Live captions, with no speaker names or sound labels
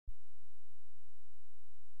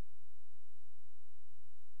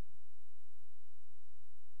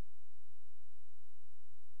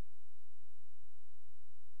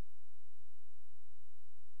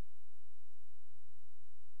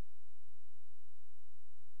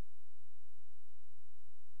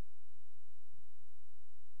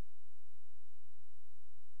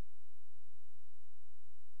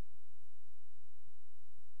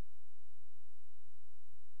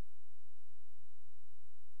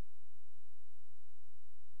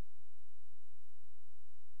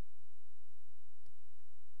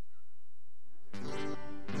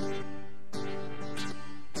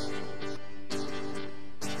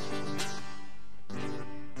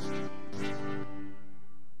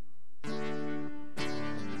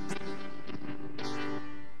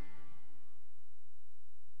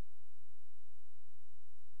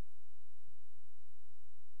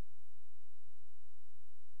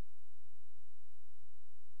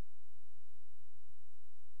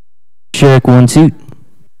check, 1, 2.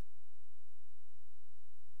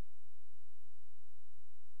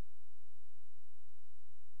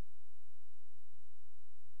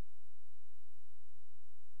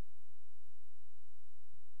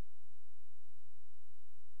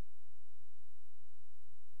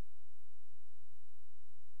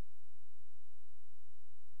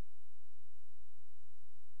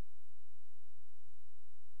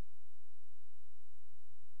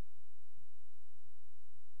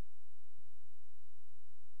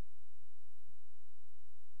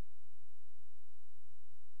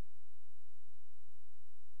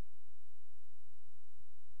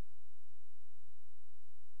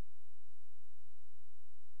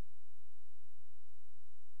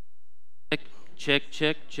 Check,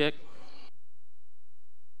 check, check.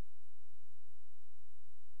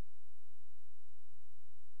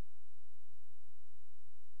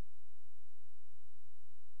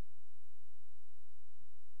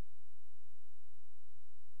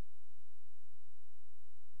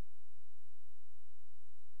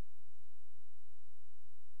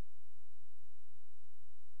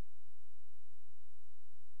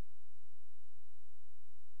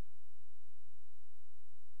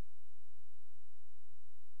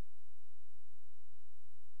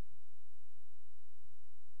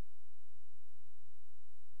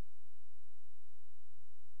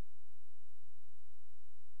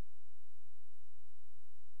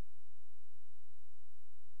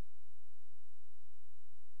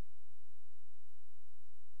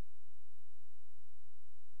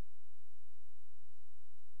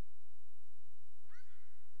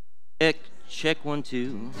 Check, 1,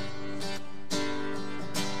 2.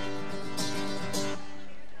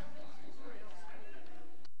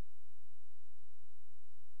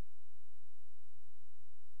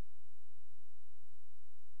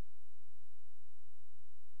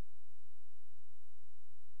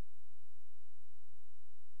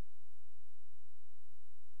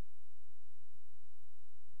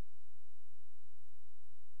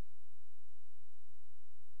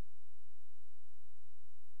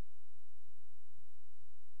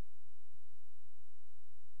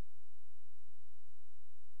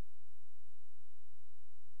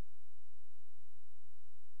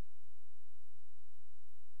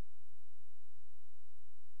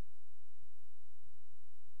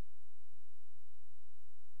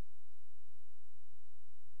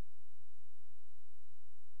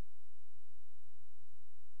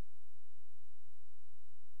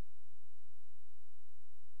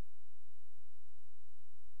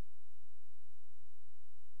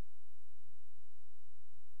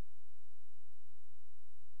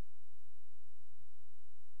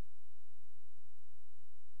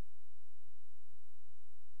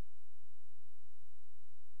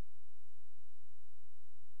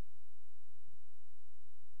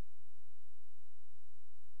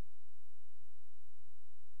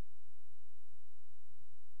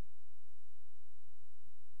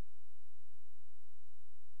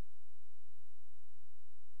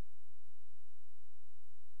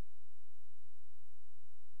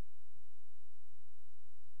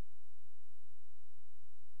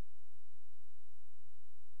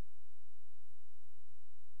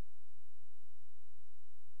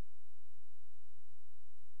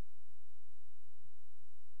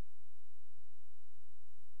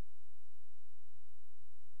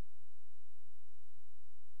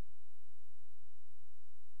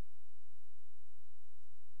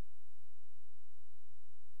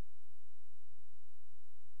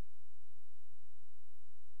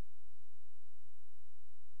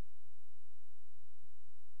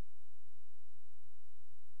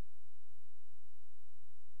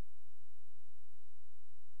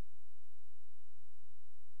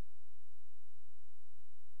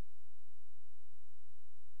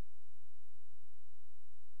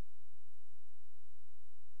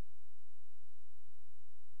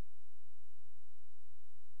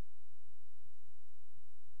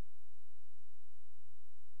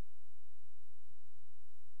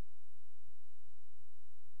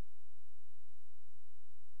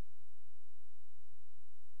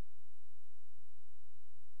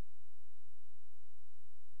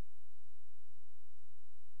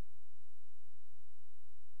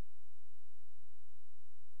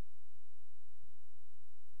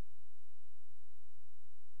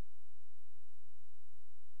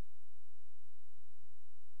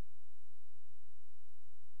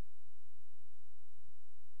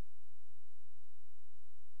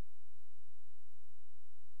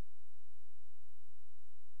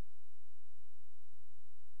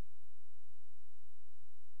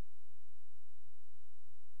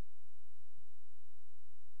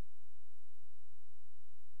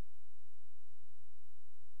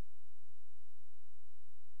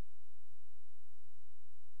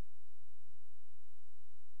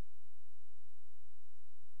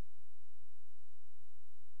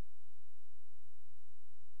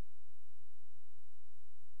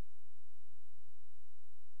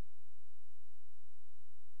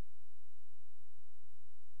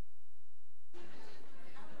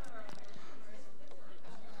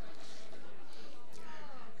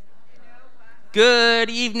 Good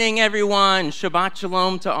evening, everyone. Shabbat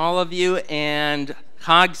Shalom to all of you, and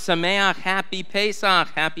Chag Sameach, Happy Pesach,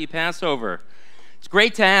 Happy Passover. It's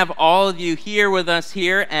great to have all of you here with us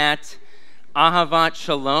here at Ahavat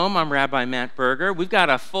Shalom. I'm Rabbi Matt Berger. We've got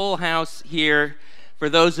a full house here for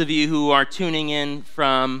those of you who are tuning in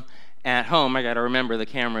from at home. I got to remember the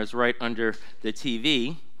camera is right under the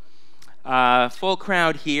TV. Full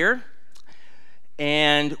crowd here,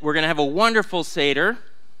 and we're going to have a wonderful Seder.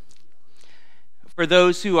 For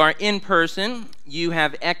those who are in person, you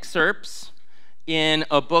have excerpts in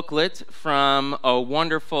a booklet from a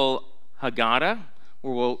wonderful Haggadah,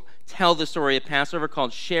 where we'll tell the story of Passover,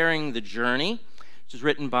 called Sharing the Journey, which is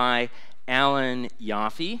written by Alan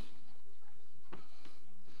Yaffe.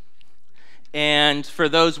 And for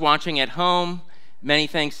those watching at home, many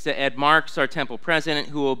thanks to Ed Marks, our temple president,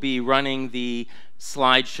 who will be running the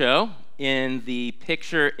slideshow in the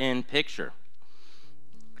picture-in-picture.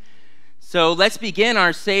 So let's begin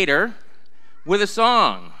our Seder with a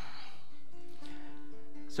song.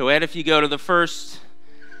 So Ed, if you go to the first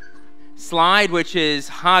slide, which is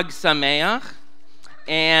Chag Sameach,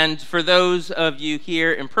 and for those of you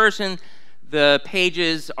here in person, the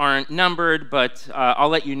pages aren't numbered, but I'll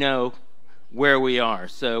let you know where we are.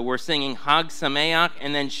 So we're singing Chag Sameach,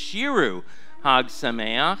 and then Shiru Chag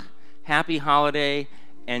Sameach, Happy Holiday,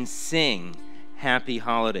 and sing Happy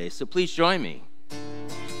Holiday. So please join me.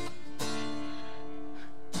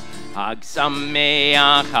 Chag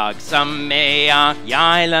Sameach,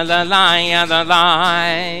 yai la la la, ya la la.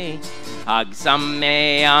 Chag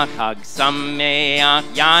Sameach,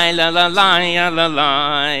 yai la la la, ya la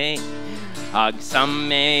la. Chag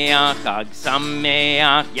Sameach,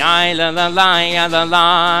 yai la la la, ya la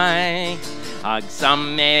la. Chag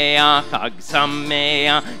Sameach,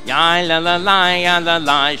 yai la la la, ya la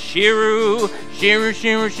la. Shiru, shiru,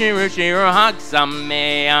 shiru, shiru, shiru, Chag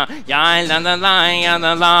Sameach, yai la la la, ya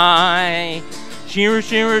la la. Shiru,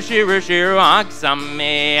 shiru, shiru, shiru, Chag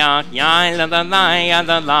Sameach, yai la la la, ya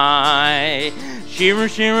la la. Shiru,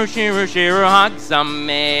 shiru, shiru, shiru, Chag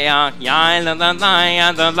Sameach, yai la la la,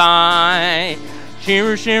 ya la la.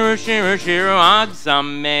 Shiru, shiru, shiru, shiru, Chag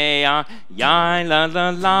Sameach, yai la la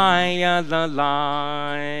la, ya la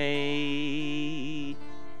la.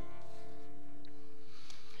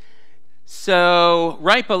 So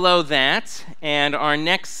right below that, and our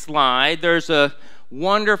next slide, there's a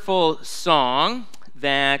wonderful song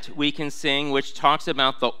that we can sing which talks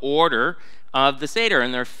about the order of the Seder,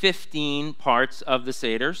 and there are 15 parts of the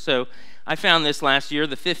Seder. So I found this last year,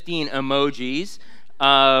 the 15 emojis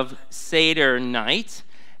of Seder night,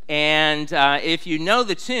 and if you know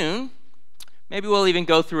the tune, maybe we'll even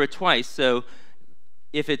go through it twice. So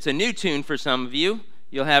if it's a new tune for some of you,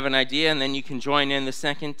 you'll have an idea, and then you can join in the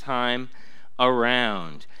second time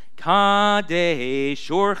around. Kadesh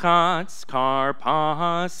Urchatz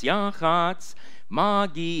Karpas Yachatz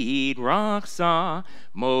Magid Rachsa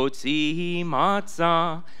Motzi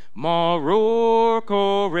Matzah Maror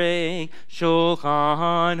Koreh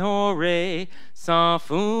Shulchan Horeh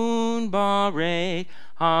Safun Bareh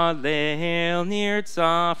Hallel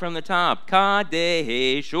Nirtzah. From the top,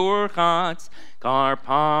 Kadesh Urchatz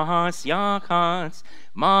Karpas Yachatz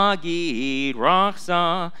Magid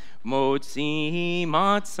Rachsa Motzi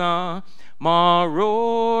Matzah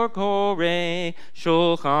Maror Koreh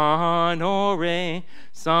Shulchan Horeh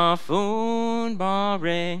Safun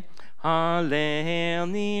Bareh Hallel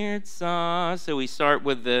Nirtzah. So we start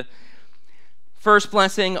with the first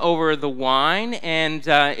blessing over the wine, and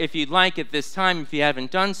if you'd like at this time, if you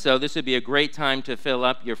haven't done so, this would be a great time to fill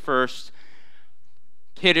up your first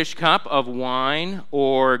Kiddush cup of wine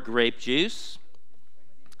or grape juice.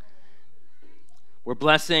 We're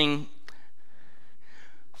blessing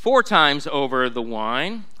 4 times over the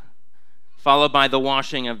wine, followed by the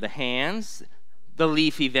washing of the hands, the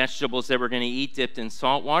leafy vegetables that we're going to eat dipped in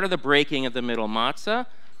salt water, the breaking of the middle matzah,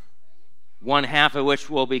 1/2 of which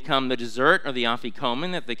will become the dessert or the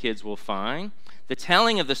afikomen that the kids will find, the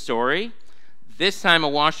telling of the story, this time a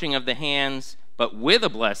washing of the hands, but with a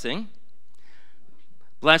blessing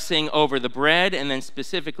over the bread, and then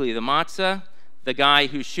specifically the matzah, the guy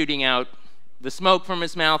who's shooting out the smoke from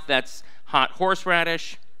his mouth, that's hot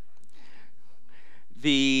horseradish,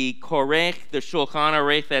 the korech, the shulchan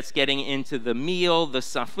aruch, that's getting into the meal, the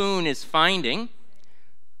safun is finding.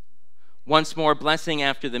 Once more, blessing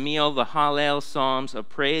after the meal, the Hallel, psalms of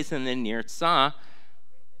praise, and then Nirtzah.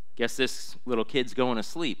 Guess this little kid's going to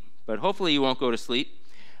sleep, but hopefully you won't go to sleep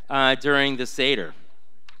during the Seder.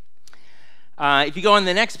 If you go on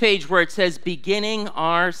the next page where it says, beginning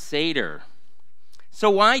our Seder. So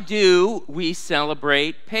why do we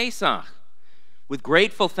celebrate Pesach? With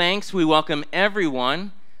grateful thanks, we welcome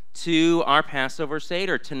everyone to our Passover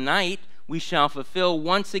Seder. Tonight, we shall fulfill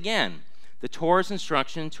once again the Torah's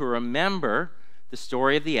instruction to remember the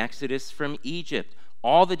story of the Exodus from Egypt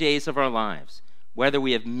all the days of our lives. Whether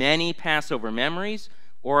we have many Passover memories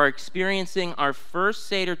or are experiencing our first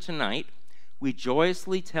Seder tonight, we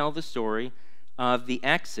joyously tell the story of the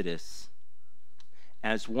Exodus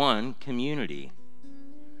as one community.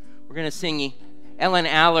 We're going to sing Ellen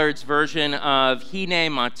Allard's version of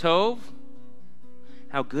Hine Matov,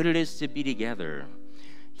 how good it is to be together.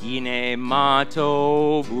 Hine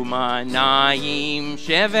matov u'manayim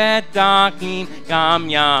shevet dakim gam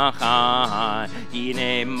yachad.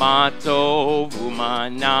 Hine matov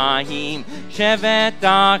u'manayim shevet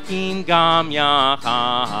dakim gam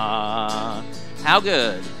yachad. How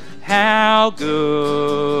good, how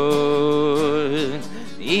good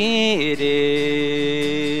it is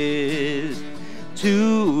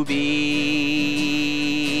to be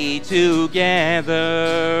together.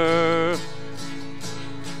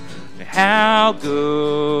 How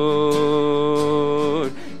good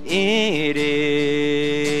it is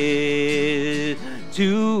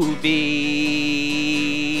to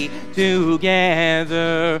be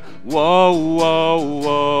together. Whoa, whoa,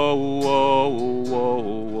 whoa, whoa, whoa,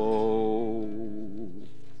 whoa.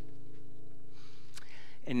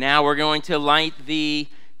 And now we're going to light the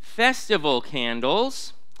festival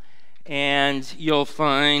candles, and you'll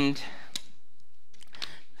find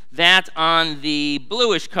that on the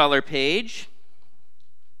bluish color page.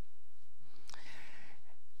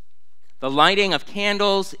 The lighting of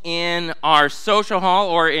candles in our social hall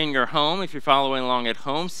or in your home, if you're following along at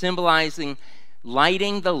home, symbolizing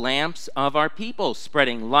lighting the lamps of our people,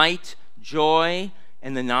 spreading light, joy,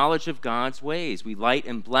 and the knowledge of God's ways. We light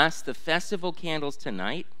and bless the festival candles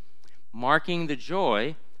tonight, marking the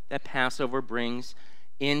joy that Passover brings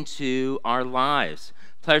into our lives.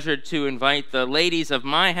 Pleasure to invite the ladies of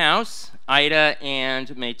my house, Ida and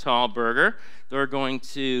Maytal Berger. They're going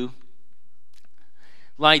to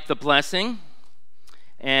light the blessing.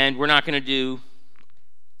 And we're not going to do,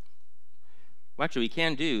 well, actually, we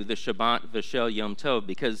can do the Shabbat V'Shel Yom Tov,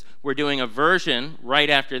 because we're doing a version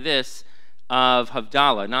right after this of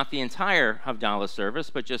Havdalah. Not the entire Havdalah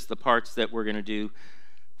service, but just the parts that we're going to do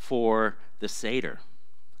for the Seder.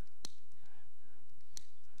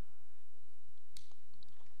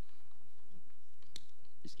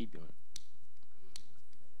 Keep doing it.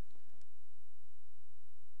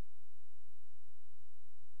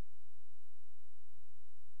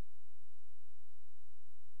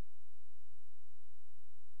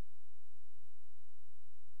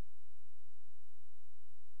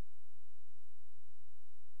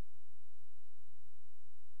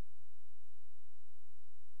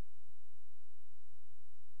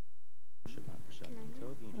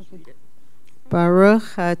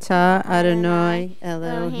 Baruch atah Adonai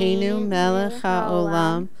Eloheinu melech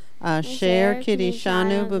haolam asher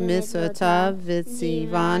kiddushanu b'mitzvotav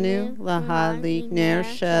v'tzivanu lahadlik ner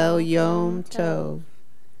shel Yom Tov.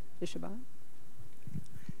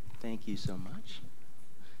 Thank you so much.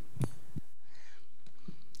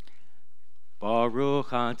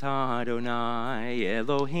 Baruch atah Adonai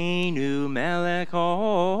Eloheinu melech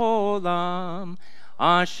haolam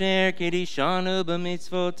asher kiddushanu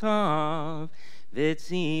b'mitzvotav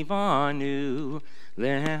v'tzivanu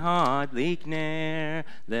lehadlik ner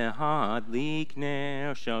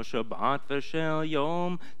shel Shabbat v'shel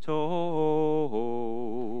Yom Tov.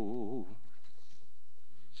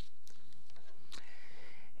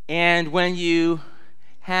 And when you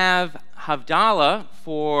have Havdalah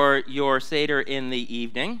for your Seder in the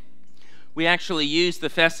evening, we actually use the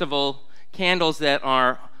festival candles that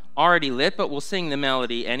are already lit, but we'll sing the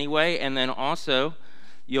melody anyway. And then also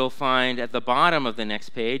you'll find at the bottom of the next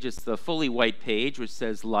page, it's the fully white page, which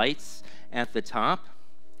says lights at the top,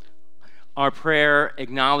 our prayer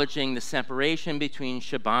acknowledging the separation between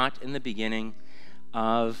Shabbat and the beginning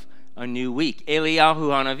of a new week. Eliyahu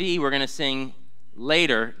Hanavi, we're going to sing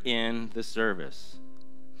later in the service.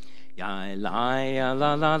 Ya Eli, ya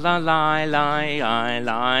la la la la la, ya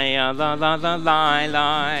Eli, ya la la la la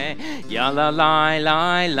la, ya la la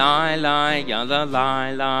la la la, ya la la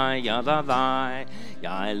la, ya la la.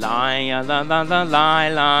 Ya Eli, ya la la la la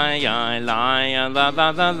la, ya Eli, ya la la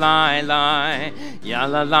la la la, ya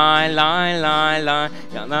la la la la la,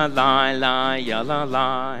 ya la la la, ya la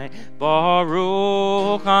la.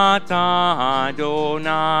 Baruch atah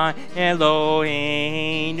Adonai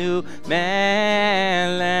Eloheinu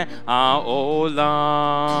melech haolam,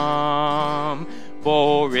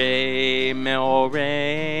 borei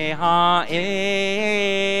meorei ha'ed,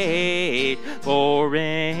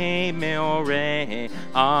 borei meorei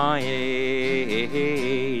ha'ed.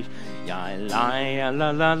 Ya Eli, I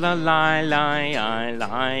la la la la la I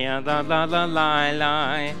la la la la la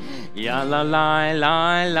la ya la la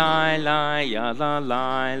la la la ya la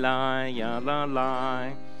la la ya la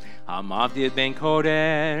la Hamavdil ben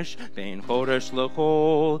Kodesh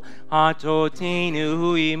l'chol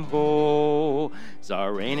Hatotenu imho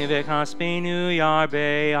Zareinu v'kaspenu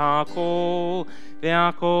yarbe hakol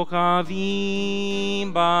Ve'akol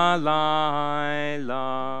kavim balayla.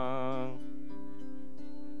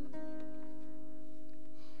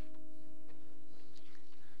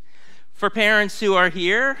 For parents who are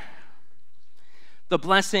here, the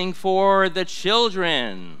blessing for the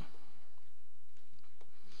children.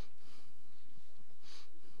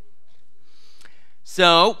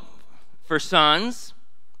 So, for sons,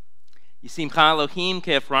 Yisimcha Elohim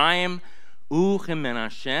ke'Ephraim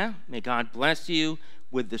u'chemenashe. May God bless you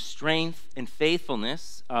with the strength and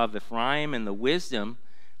faithfulness of Ephraim and the wisdom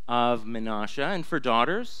of Menashe. And for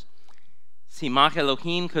daughters, Simach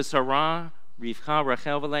Elohim ke'Sarah Rivcha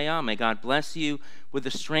Rachel v'Leah. May God bless you with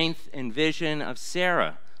the strength and vision of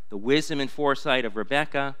Sarah, the wisdom and foresight of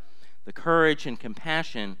Rebekah, the courage and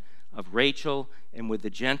compassion of Rachel, and with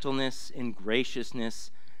the gentleness and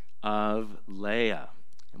graciousness of Leah.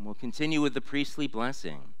 And we'll continue with the priestly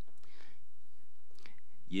blessing.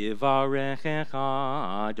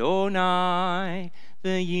 Yivarechecha Adonai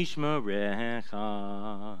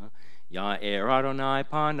v'yishmerecha. Ya'er Adonai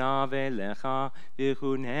panav elecha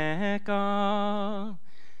v'chuneka.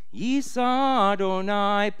 Yisa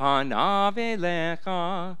Adonai panav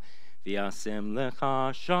elecha v'yasem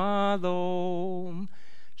lecha shalom.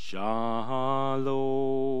 Shalom.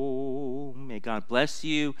 May God bless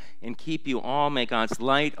you and keep you all. May God's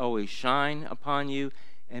light always shine upon you.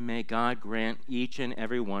 And may God grant each and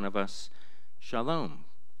every one of us shalom,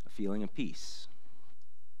 a feeling of peace.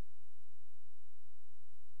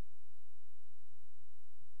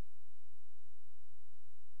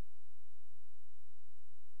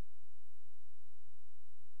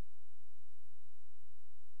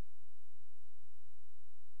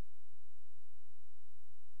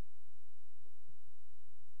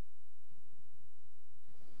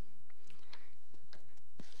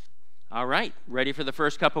 All right, ready for the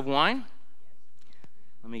first cup of wine?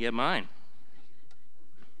 Let me get mine.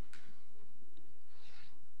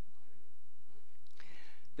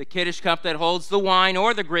 The Kiddush cup that holds the wine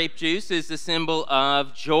or the grape juice is the symbol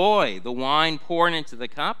of joy. The wine poured into the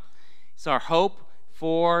cup is our hope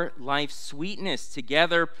for life's sweetness.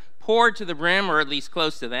 Together, poured to the brim, or at least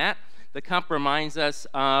close to that, the cup reminds us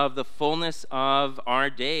of the fullness of our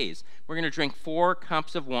days. We're going to drink 4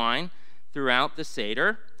 cups of wine throughout the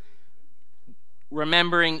Seder,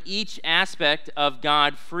 remembering each aspect of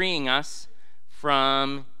God freeing us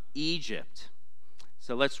from Egypt.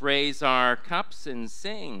 So let's raise our cups and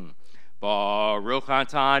sing. Baruch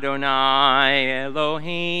atah Adonai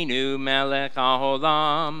Eloheinu melech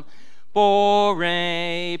haolam,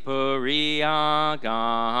 borei peri hagafen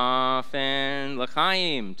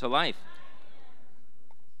l'chaim, to life.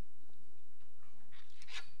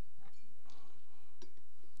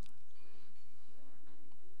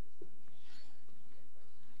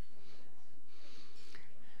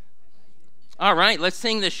 All right, let's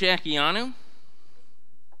sing the Shechianu.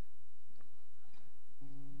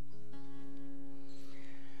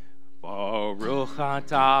 Baruch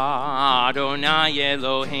atah Adonai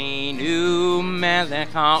Eloheinu melech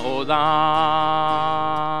haolam,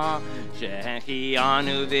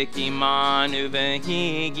 shechianu v'kimanu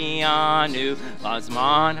v'higianu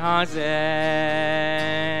lazman hazeh.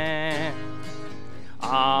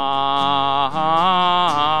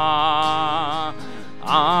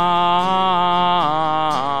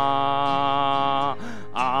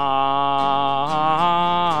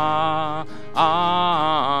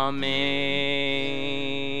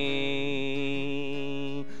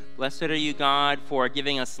 Blessed are you, God, for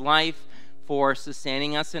giving us life, for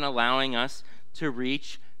sustaining us and allowing us to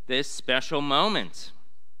reach this special moment.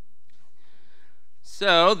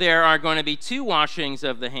 So there are going to be 2 washings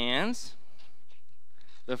of the hands.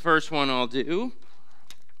 The first one I'll do.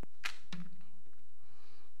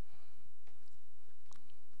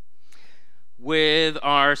 With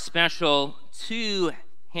our special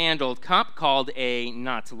 2-handled cup called a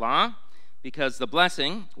natla, because the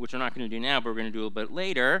blessing, which we're not going to do now, but we're going to do a little bit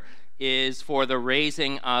later, is for the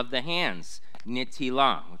raising of the hands,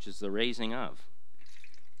 nitila, which is the raising of.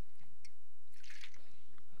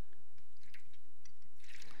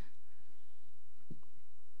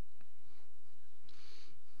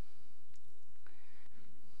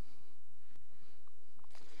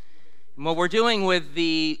 And what we're doing with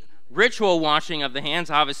the ritual washing of the hands,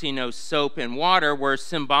 obviously no soap and water, we're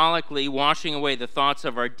symbolically washing away the thoughts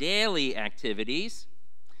of our daily activities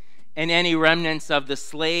and any remnants of the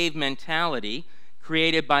slave mentality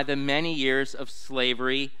created by the many years of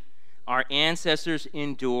slavery our ancestors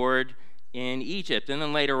endured in Egypt. And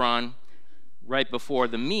then later on, right before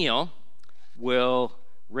the meal, we'll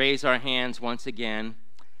raise our hands once again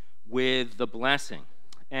with the blessing.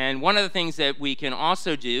 And one of the things that we can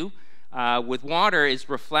also do with water is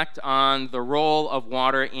reflect on the role of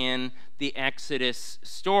water in the Exodus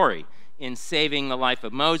story, in saving the life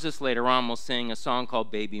of Moses. Later on, we'll sing a song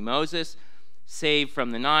called Baby Moses, saved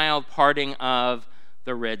from the Nile, parting of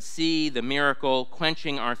the Red Sea, the miracle,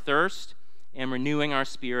 quenching our thirst and renewing our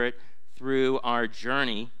spirit through our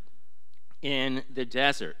journey in the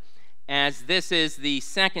desert. As this is the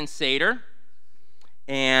second Seder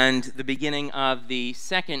and the beginning of the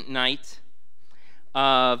second night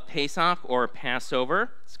of Pesach or Passover,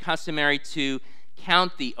 it's customary to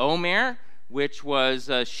count the omer, which was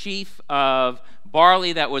a sheaf of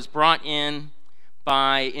barley that was brought in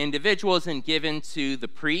by individuals and given to the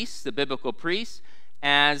priests, the biblical priests,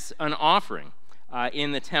 as an offering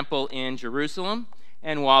in the temple in Jerusalem,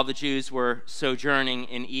 and while the Jews were sojourning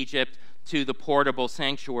in Egypt to the portable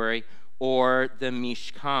sanctuary or the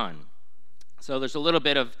Mishkan. So there's a little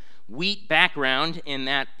bit of wheat background in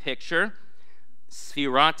that picture.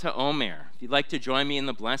 Sfirat Omer. If you'd like to join me in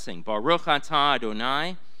the blessing. Baruch atah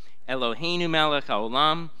Adonai, Eloheinu melech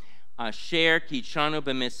haolam, asher kitshanu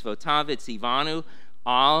b'mitzvotav etzivanu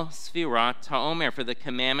al Sfirat HaOmer, for the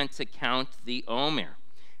commandment to count the Omer.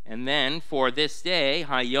 And then for this day,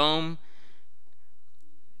 Hayom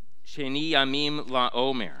Sheni Yamim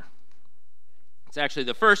LaOmer. It's actually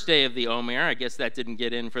the first day of the Omer. I guess that didn't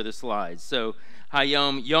get in for the slides. So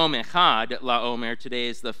Hayom Yom Echad LaOmer. Today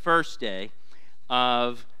is the first day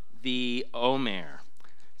of the Omer.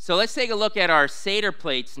 So let's take a look at our Seder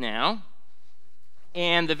plates now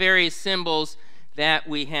and the various symbols that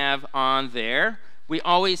we have on there. We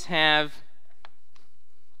always have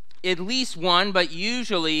at least one, but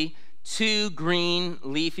usually two green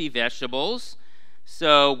leafy vegetables.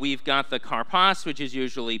 So we've got the karpas, which is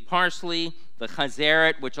usually parsley, the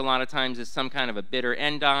chazeret, which a lot of times is some kind of a bitter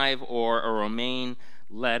endive or a romaine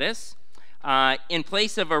lettuce. In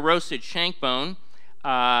place of a roasted shank bone,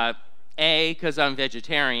 because I'm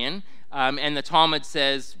vegetarian, and the Talmud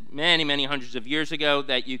says many, many hundreds of years ago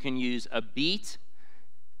that you can use a beet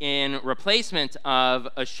in replacement of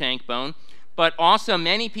a shank bone, but also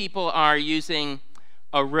many people are using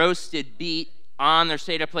a roasted beet on their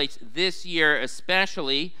Seder plates this year,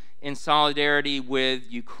 especially in solidarity with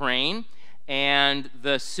Ukraine and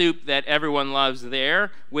the soup that everyone loves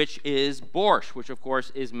there, which is borscht, which of course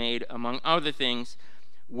is made, among other things,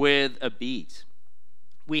 with a beet.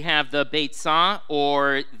 We have the beitzah,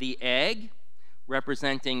 or the egg,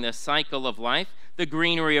 representing the cycle of life. The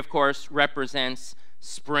greenery, of course, represents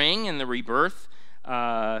spring and the rebirth.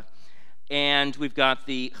 And we've got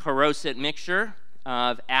the charoset mixture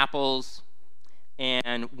of apples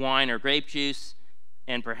and wine or grape juice,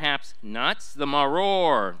 and perhaps nuts, the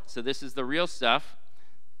maror. So this is the real stuff,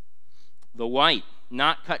 the white,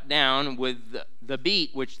 not cut down with the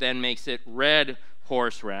beet, which then makes it red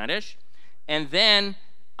horseradish. And then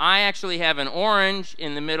I actually have an orange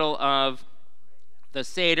in the middle of the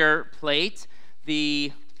Seder plate.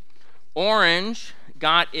 The orange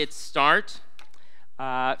got its start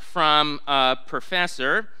from a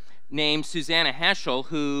professor named Susanna Heschel,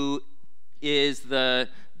 who is the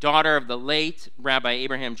daughter of the late Rabbi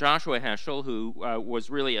Abraham Joshua Heschel, who was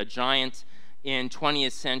really a giant in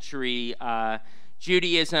 20th century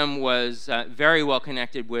Judaism, was very well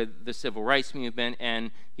connected with the civil rights movement, and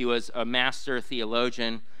he was a master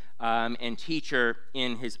theologian and teacher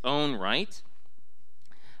in his own right.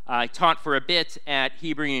 Taught for a bit at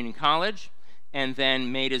Hebrew Union College, and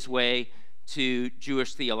then made his way to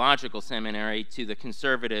Jewish Theological Seminary, to the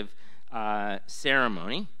conservative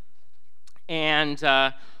ceremony. And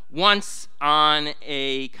once on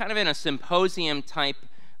a kind of in a symposium type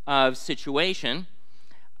of situation,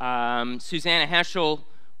 Susanna Heschel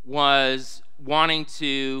was wanting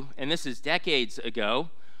to, and this is decades ago,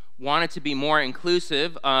 wanted to be more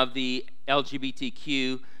inclusive of the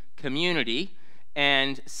LGBTQ community.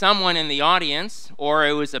 And someone in the audience, or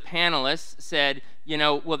it was a panelist, said,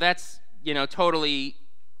 well, that's, totally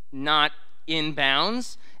not in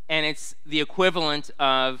bounds, and it's the equivalent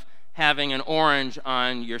of having an orange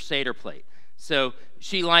on your Seder plate. So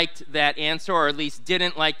she liked that answer, or at least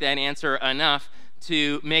didn't like that answer enough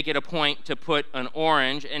to make it a point to put an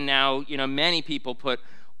orange, and now, many people put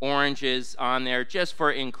oranges on there just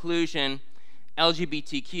for inclusion,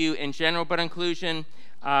 LGBTQ in general, but inclusion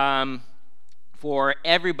For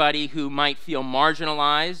everybody who might feel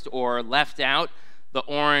marginalized or left out, the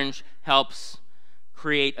orange helps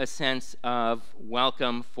create a sense of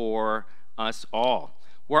welcome for us all.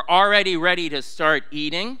 We're already ready to start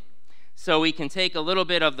eating, so we can take a little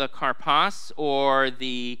bit of the karpas, or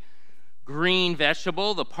the green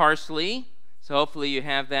vegetable, the parsley. So hopefully you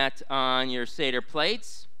have that on your Seder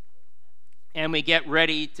plates. And we get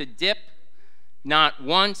ready to dip, not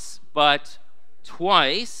once, but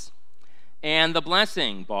twice. And the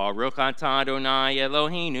blessing, Baruch atah Adonai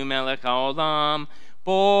Eloheinu melech haolam,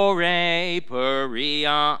 borei peri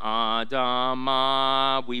ha'adamah.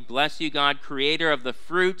 We bless you, God, creator of the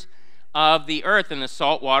fruit of the earth. And the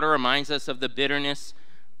salt water reminds us of the bitterness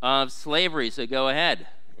of slavery. So go ahead,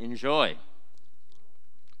 enjoy.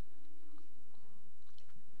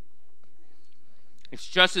 It's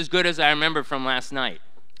just as good as I remember from last night.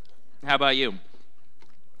 How about you?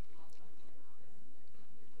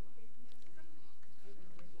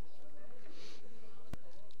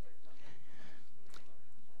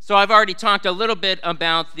 So I've already talked a little bit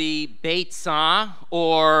about the beitzah,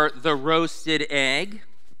 or the roasted egg,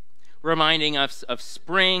 reminding us of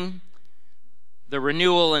spring, the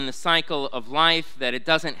renewal in the cycle of life, that it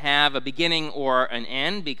doesn't have a beginning or an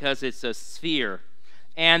end because it's a sphere,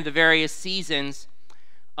 and the various seasons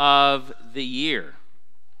of the year.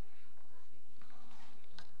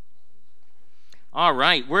 All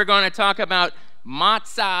right, we're going to talk about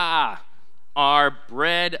matzah, our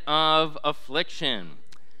bread of affliction.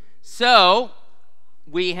 So,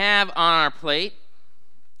 we have on our plate,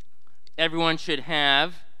 everyone should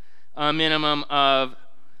have a minimum of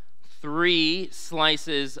 3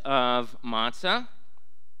 slices of matzah,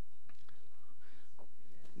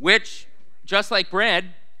 which, just like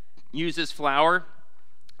bread, uses flour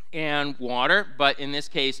and water, but in this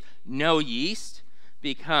case, no yeast,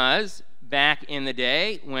 because back in the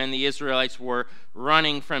day when the Israelites were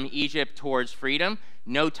running from Egypt towards freedom,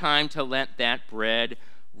 no time to let that bread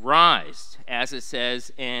rise. As it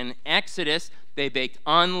says in Exodus, they baked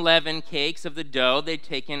unleavened cakes of the dough they'd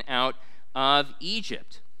taken out of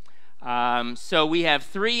Egypt. So we have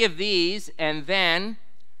 3 of these, and then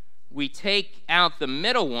we take out the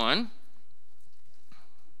middle one,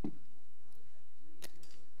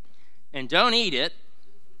 and don't eat it.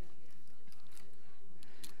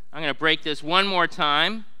 I'm going to break this one more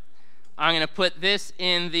time. I'm going to put this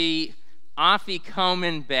in the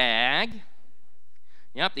afikomen bag.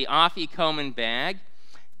 Yep, the afikomen bag.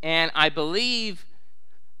 And I believe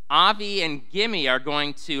Avi and Gimme are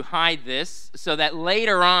going to hide this so that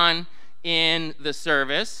later on in the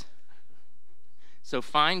service, so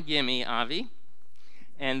find Gimme, Avi,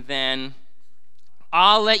 and then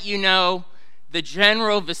I'll let you know the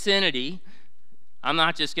general vicinity. I'm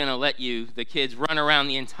not just going to let the kids run around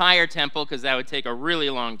the entire temple, because that would take a really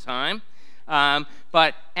long time.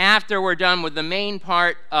 But after we're done with the main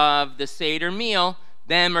part of the Seder meal,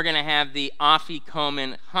 then we're going to have the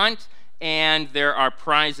afikomen hunt, and there are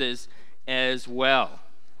prizes as well.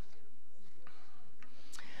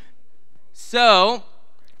 So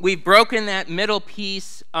we've broken that middle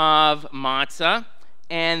piece of matzah,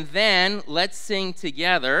 and then let's sing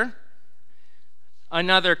together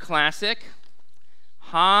another classic,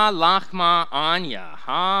 Ha Lachma Anya.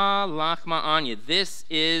 Ha Lachma Anya. This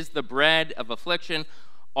is the bread of affliction.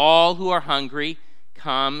 All who are hungry,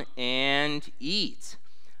 come and eat.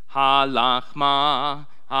 Ha Lachma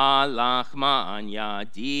Anya.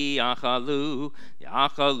 Di achalu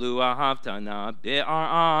ahavtana.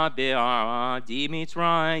 Be'ara di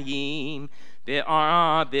Mitzrayim.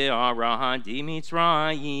 Be'ara di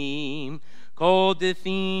Mitzrayim. Kol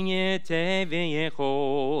defin yete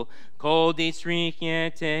v'yechol, kol ditzrich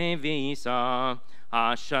yete v'yisa,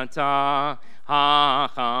 hashata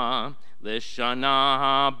hacha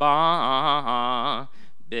l'shana haba,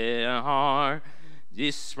 behar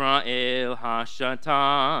d'Israel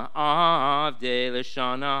hashata avde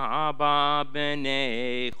l'shana haba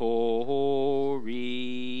b'nei hori.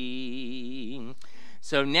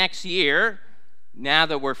 So next year, now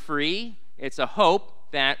that we're free, it's a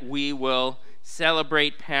hope that we will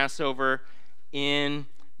celebrate Passover in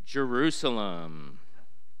Jerusalem.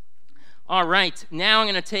 All right, now I'm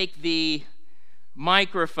going to take the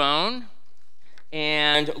microphone,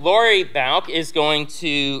 and Lori Bauk is going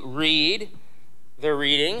to read the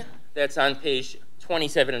reading that's on page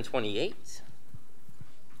 27 and 28.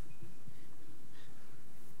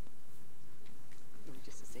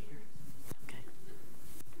 Okay.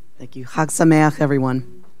 Thank you. Chag Sameach,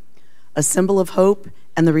 everyone. A symbol of hope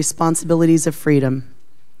and the responsibilities of freedom.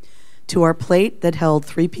 To our plate that held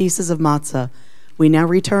 3 pieces of matzah, we now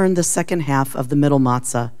return the second half of the middle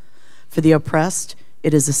matzah. For the oppressed,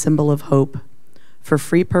 it is a symbol of hope. For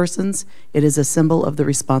free persons, it is a symbol of the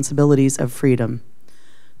responsibilities of freedom.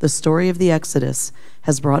 The story of the Exodus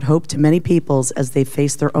has brought hope to many peoples as they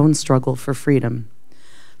face their own struggle for freedom.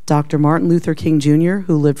 Dr. Martin Luther King Jr.,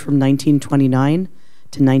 who lived from 1929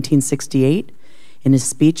 to 1968, in his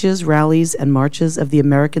speeches, rallies, and marches of the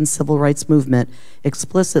American Civil Rights Movement,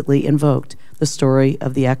 explicitly invoked the story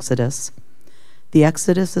of the Exodus. The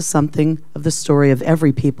Exodus is something of the story of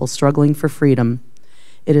every people struggling for freedom.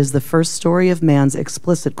 It is the first story of man's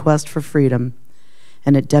explicit quest for freedom,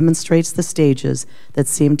 and it demonstrates the stages that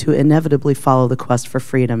seem to inevitably follow the quest for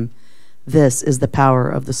freedom. This is the power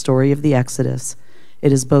of the story of the Exodus.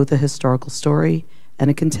 It is both a historical story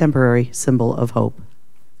and a contemporary symbol of hope.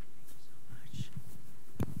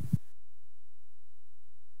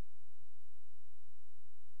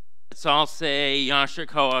 Let's all say Yasher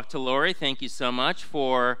Koach to Lori. Thank you so much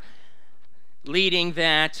for leading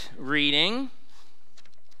that reading.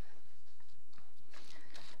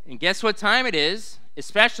 And guess what time it is?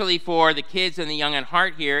 Especially for the kids and the young at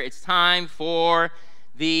heart here, it's time for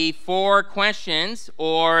the 4 questions,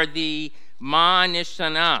 or the Ma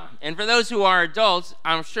Nishana. And for those who are adults,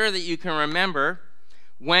 I'm sure that you can remember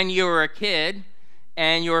when you were a kid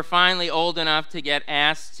and you were finally old enough to get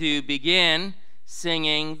asked to begin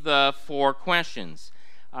singing the 4 questions.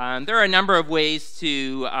 There are a number of ways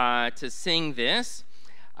to sing this.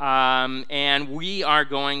 And we are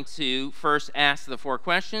going to first ask the 4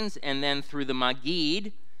 questions, and then through the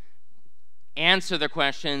Magid, answer the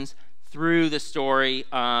questions through the story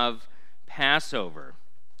of Passover.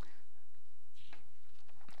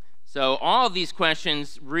 So all of these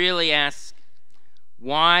questions really ask,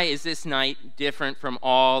 why is this night different from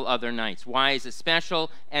all other nights? Why is it special?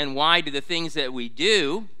 And why do the things that we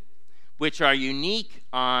do, which are unique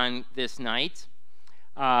on this night,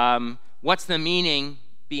 what's the meaning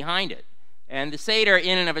behind it? And the Seder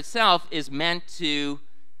in and of itself is meant to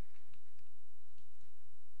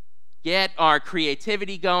get our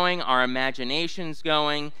creativity going, our imaginations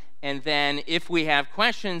going, and then if we have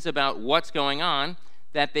questions about what's going on,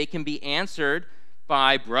 that they can be answered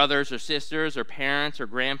by brothers or sisters or parents or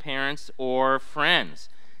grandparents or friends.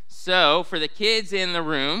 So for the kids in the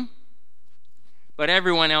room, but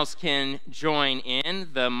everyone else can join in,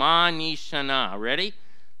 the Ma Nishana. Ready?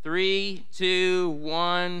 3, 2,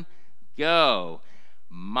 1, go.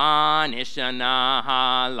 Ma Nishana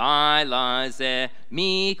halayla ze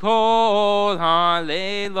mikol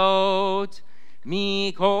halelot,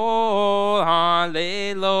 mikol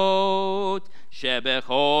halelot,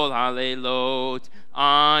 shebechol halelot,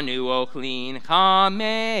 anu ochlin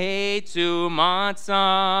chametzu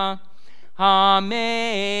matzah,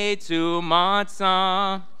 chametzu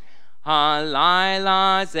matzah.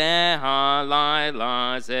 Halayla ze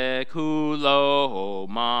kulo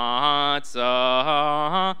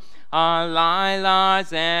matzah. Halayla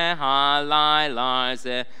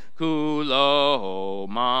ze kulo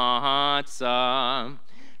matzah.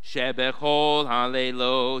 Shebechol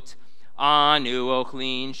halelot anu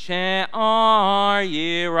ochlin she'ar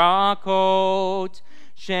yirakot,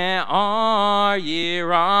 she'ar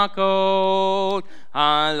yirakot.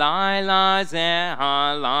 Halayla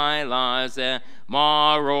ze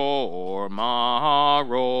maror,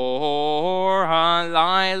 maror.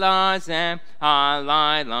 Halayla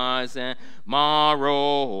ze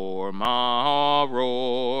maror,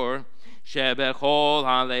 maror. Shebechol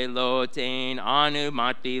halelot ein anu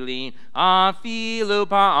matbilin afilu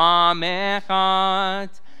pa'am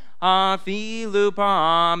echat, afilu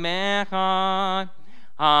pa'am echat.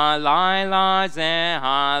 Halayla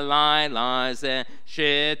ze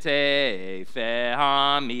shetei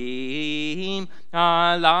fehamim.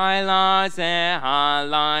 Halayla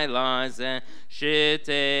ze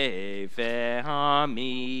shetei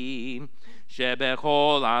fehamim.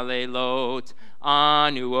 Shebechol halelot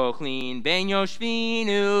anu ochlin ben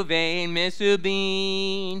yoshvinu vein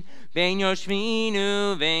misubin, ben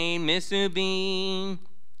yoshvinu vein misubin.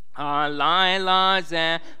 Halayla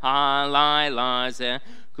ze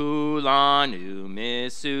kulanu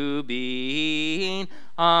misubin.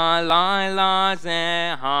 Halayla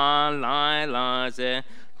ze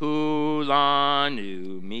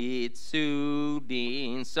kulanu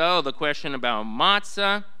mitsubin. So the question about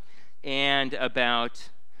matzah and about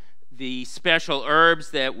the special herbs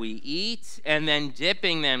that we eat, and then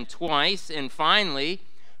dipping them twice, and finally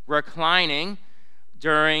reclining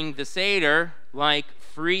during the Seder like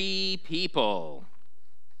free people.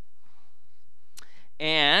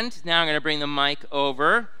 And now I'm going to bring the mic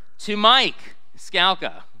over to Mike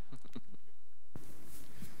Skalka.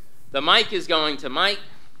 The mic is going to Mike.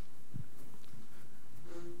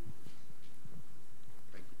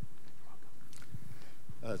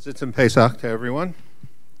 Zitzim Pesach to everyone.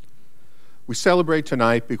 We celebrate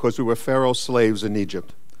tonight because we were Pharaoh's slaves in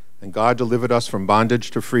Egypt, and God delivered us from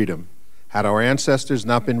bondage to freedom. Had our ancestors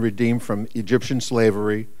not been redeemed from Egyptian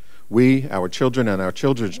slavery, we, our children, and our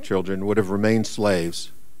children's children would have remained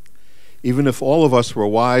slaves. Even if all of us were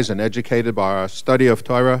wise and educated by our study of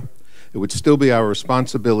Torah, it would still be our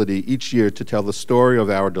responsibility each year to tell the story of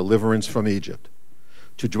our deliverance from Egypt.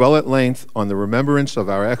 To dwell at length on the remembrance of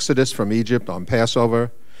our exodus from Egypt on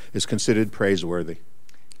Passover is considered praiseworthy.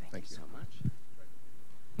 Thank you so much.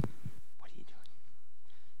 What are you doing?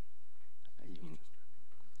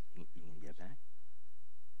 You can get back?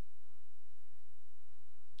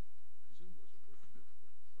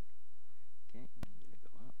 Okay, I'm going to go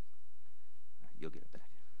up. All right, you'll get it back.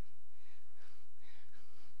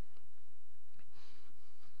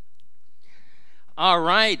 All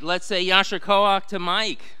right, let's say Yasher Koach to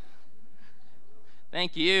Mike.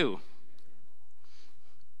 Thank you.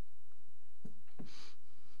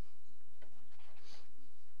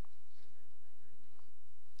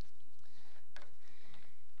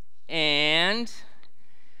 And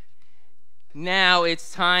now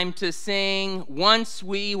it's time to sing Once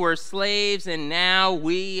We Were Slaves and Now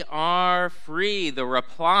We Are Free, the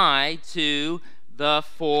reply to the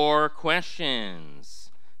 4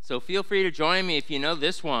 questions. So feel free to join me if you know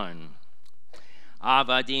this one.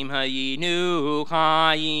 Avadim hayinu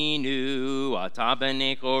hayinu ata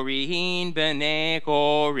b'nei korin b'nei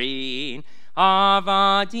korin.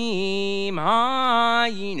 Avadim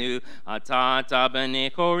hayinu ata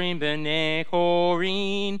b'nei korin b'nei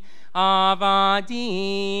korin.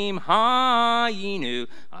 Avadim hayinu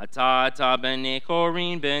ata b'nei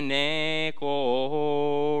korin b'nei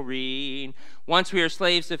korin. Once we were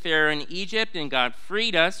slaves to Pharaoh in Egypt, and God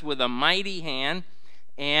freed us with a mighty hand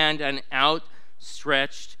and an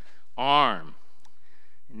outstretched arm.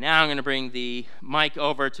 And now I'm going to bring the mic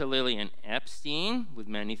over to Lillian Epstein, with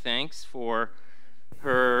many thanks for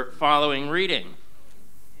her following reading.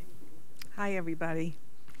 Hi, everybody.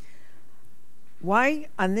 Why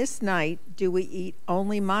on this night do we eat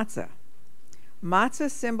only matzah? Matzah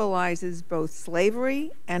symbolizes both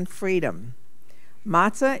slavery and freedom.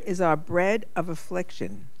 Matzah is our bread of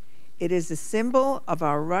affliction. It is a symbol of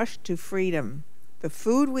our rush to freedom, the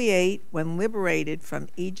food we ate when liberated from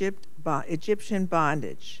Egyptian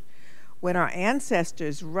bondage. When our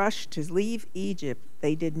ancestors rushed to leave Egypt,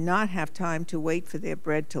 they did not have time to wait for their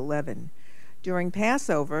bread to leaven. During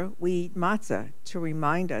Passover, we eat matzah to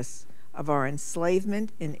remind us of our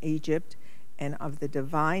enslavement in Egypt and of the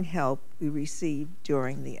divine help we received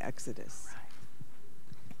during the Exodus.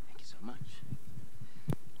 Thank you so much.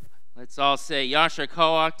 Let's all say Yasher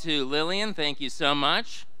Koach to Lillian. Thank you so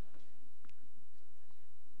much.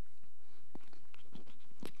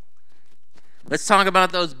 Let's talk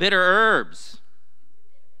about those bitter herbs.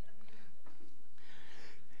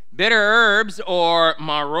 Bitter herbs, or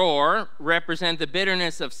maror, represent the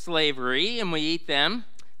bitterness of slavery, and we eat them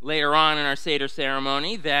later on in our Seder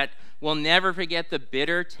ceremony that will never forget the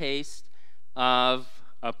bitter taste of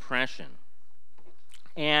oppression.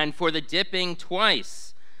 And for the dipping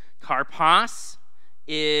twice, karpas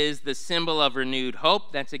is the symbol of renewed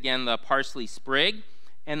hope. That's again the parsley sprig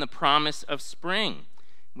and the promise of spring.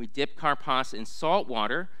 We dip karpas in salt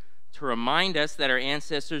water to remind us that our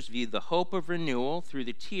ancestors viewed the hope of renewal through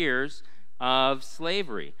the tears of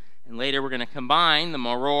slavery. And later we're going to combine the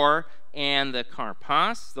maror and the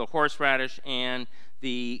karpas, the horseradish and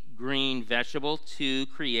the green vegetable, to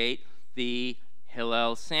create the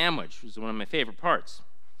Hillel sandwich, which is one of my favorite parts.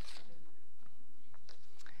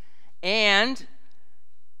 And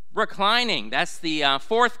reclining, that's the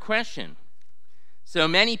 4th question. So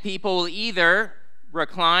many people will either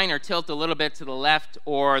recline or tilt a little bit to the left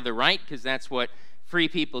or the right, because that's what free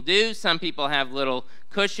people do. Some people have little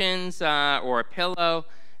cushions or a pillow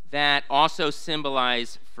that also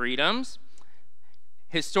symbolize freedoms.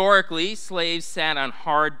 Historically, slaves sat on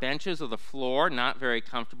hard benches of the floor, not very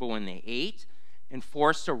comfortable when they ate, and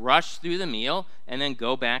forced to rush through the meal and then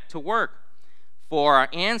go back to work. For our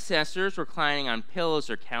ancestors, reclining on pillows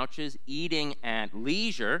or couches, eating at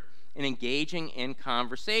leisure, and engaging in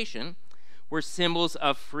conversation were symbols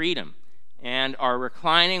of freedom. And our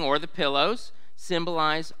reclining, or the pillows,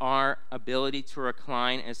 symbolize our ability to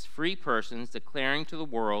recline as free persons, declaring to the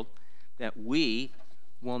world that we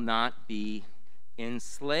will not be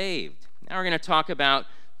enslaved. Now we're going to talk about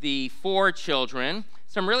the 4 children.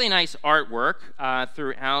 Some really nice artwork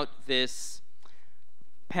throughout this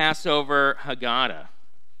Passover Haggadah.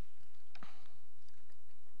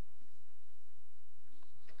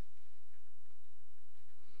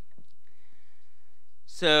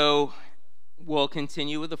 So we'll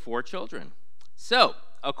continue with the 4 children. So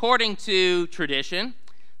according to tradition,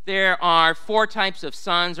 there are 4 types of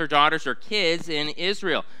sons or daughters or kids in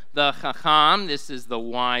Israel. The Chacham, this is the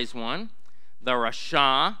wise one. The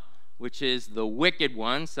Rasha, which is the wicked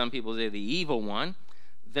one. Some people say the evil one.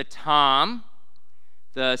 The Tam,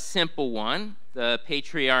 the simple one. The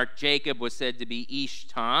patriarch Jacob was said to be Ish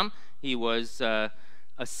Tam. He was a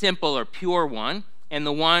simple or pure one. And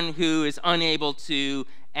the one who is unable to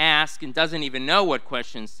ask and doesn't even know what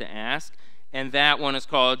questions to ask. And that one is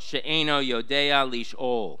called She'eno Yodea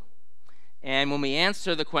Lish'ol. And when we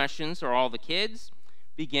answer the questions, or all the kids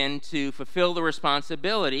begin to fulfill the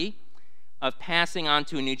responsibility of passing on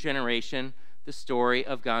to a new generation the story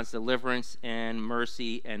of God's deliverance and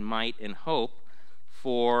mercy and might and hope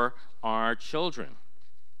for our children.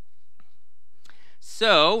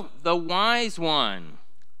 So, the wise one.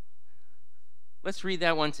 Let's read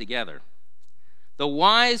that one together. The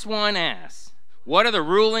wise one asks, what are the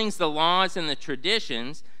rulings, the laws, and the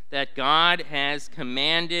traditions that God has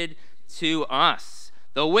commanded to us?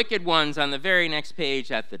 The wicked one's on the very next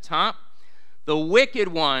page at the top. The wicked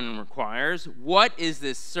one requires, what is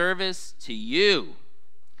this service to you?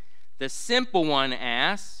 The simple one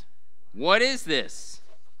asks, what is this?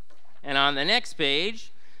 And on the next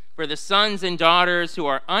page, for the sons and daughters who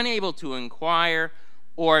are unable to inquire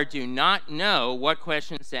or do not know what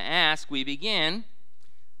questions to ask, we begin,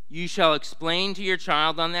 you shall explain to your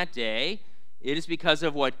child on that day, it is because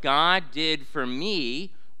of what God did for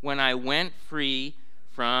me when I went free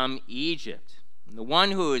from Egypt. And the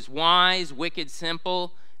one who is wise, wicked,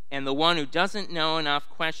 simple, and the one who doesn't know enough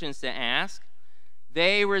questions to ask,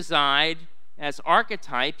 they reside as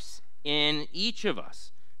archetypes in each of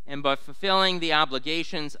us. And by fulfilling the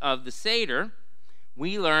obligations of the Seder,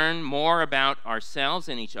 we learn more about ourselves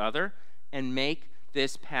and each other and make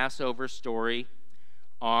this Passover story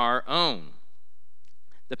our own.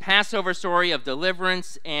 The Passover story of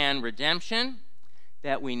deliverance and redemption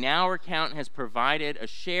that we now recount has provided a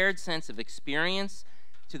shared sense of experience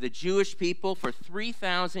to the Jewish people for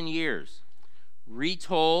 3,000 years.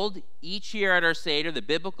 Retold each year at our Seder, the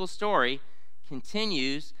biblical story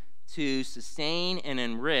continues to sustain and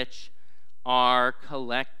enrich our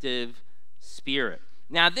collective spirit.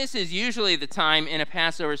 Now, this is usually the time in a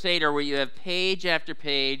Passover Seder where you have page after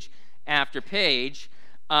page after page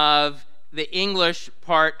of the English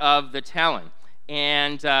part of the telling.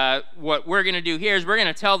 And what we're going to do here is we're going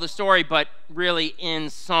to tell the story, but really in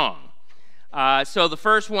song. So the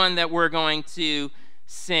first one that we're going to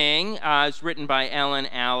sing is written by Ellen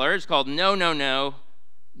Aller. It's called No, No, No,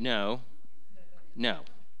 No, No.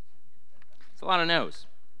 It's a lot of no's.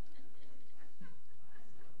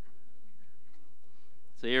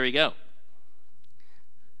 So here we go.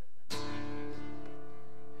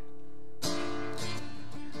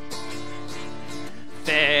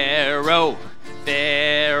 Pharaoh,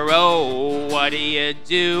 Pharaoh, what are you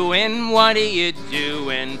doing? What are you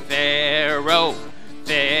doing, Pharaoh?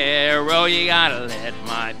 Pharaoh, you gotta let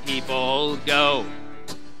my people go.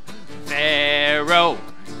 Pharaoh,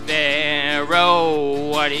 Pharaoh,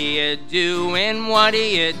 what are you doing? What are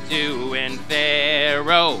you doing,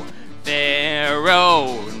 Pharaoh?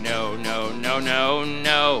 Pharaoh, no, no, no, no,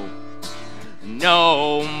 no.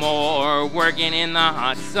 No more working in the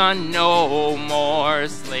hot sun, no more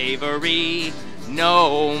slavery.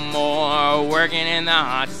 No more working in the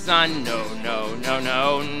hot sun, no, no, no,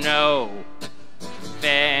 no, no.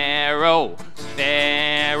 Pharaoh,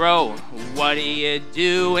 Pharaoh, what are you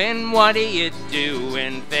doing? What are you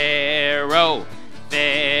doing, Pharaoh?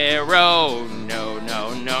 Pharaoh, no,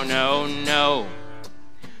 no, no, no, no.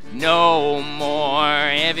 No more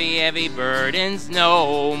heavy, heavy burdens,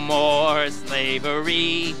 no more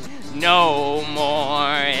slavery. No more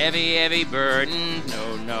heavy, heavy burdens,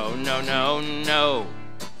 no, no, no, no, no.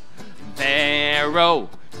 Pharaoh,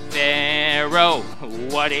 Pharaoh,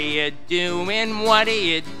 what are you doing? What are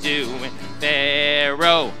you doing?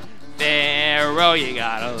 Pharaoh, Pharaoh, you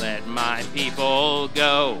gotta let my people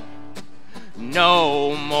go.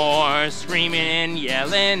 No more screaming and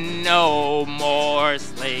yelling, no more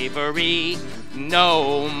slavery.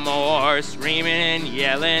 No more screaming and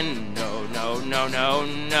yelling, no, no, no, no,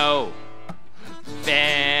 no.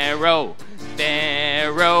 Pharaoh,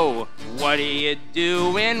 Pharaoh, what are you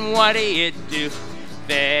doing? What are you doing?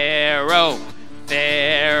 Pharaoh,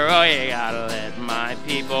 Pharaoh, you gotta let my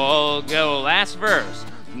people go. Last verse.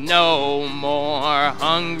 No more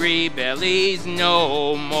hungry bellies,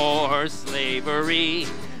 no more slavery.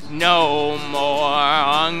 No more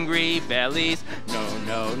hungry bellies, no,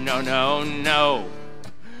 no, no, no, no.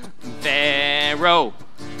 Pharaoh,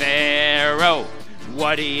 Pharaoh,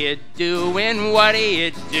 what are you doing? What are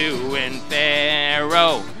you doing,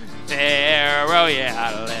 Pharaoh? Pharaoh,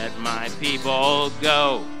 yeah, let my people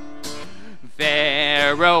go.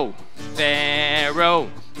 Pharaoh, Pharaoh,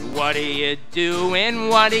 what are you doing?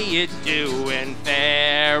 What are you doing?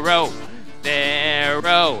 Pharaoh,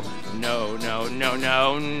 Pharaoh, no, no, no,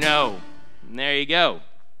 no, no. And there you go.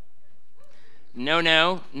 No,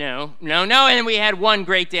 no, no, no, no. And we had one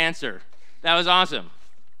great dancer. That was awesome.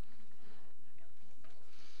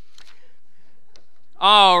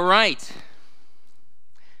 All right.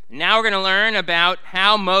 Now we're going to learn about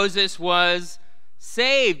how Moses was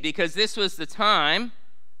saved, because this was the time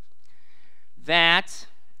that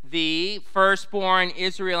the firstborn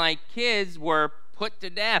Israelite kids were put to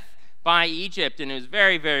death by Egypt, and it was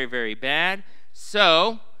very, very, very bad.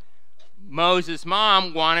 So Moses'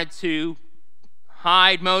 mom wanted to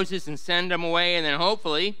hide Moses and send him away, and then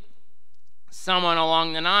hopefully someone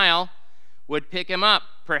along the Nile would pick him up,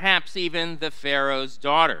 perhaps even the Pharaoh's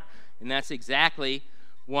daughter. And that's exactly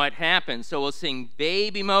what happened. So we'll sing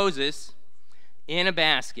Baby Moses in a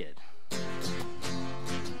Basket.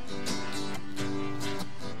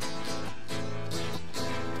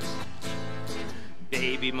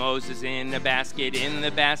 Baby Moses in the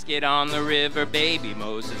basket on the river. Baby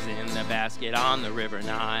Moses in the basket on the river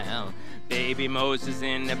Nile. Baby Moses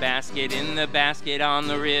in the basket on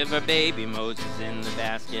the river. Baby Moses in the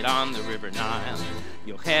basket on the river Nile.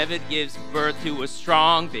 Yocheved gives birth to a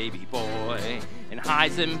strong baby boy and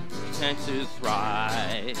hides him to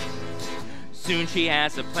thrive. Soon she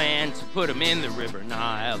has a plan to put him in the river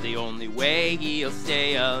Nile, the only way he'll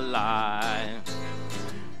stay alive.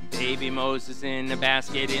 Baby Moses in the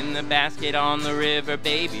basket on the river.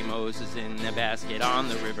 Baby Moses in the basket on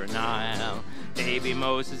the river Nile. Baby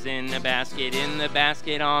Moses in the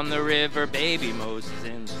basket on the river. Baby Moses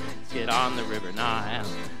in the basket on the river Nile.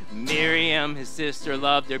 Miriam, his sister,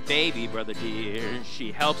 loved her baby brother dear.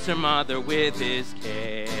 She helps her mother with his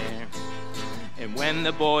care. And when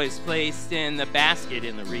the boy is placed in the basket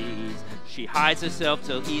in the reeds, she hides herself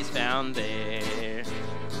till he's found there.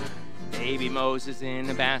 Baby Moses in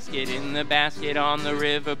the basket on the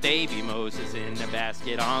river. Baby Moses in the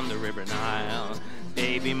basket on the river Nile.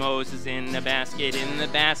 Baby Moses in the basket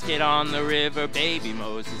on the river. Baby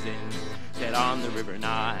Moses in the basket on the river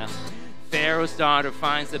Nile. Pharaoh's daughter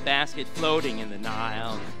finds the basket floating in the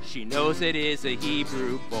Nile. She knows it is a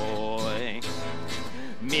Hebrew boy.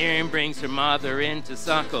 Miriam brings her mother in to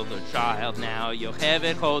suckle the child. Now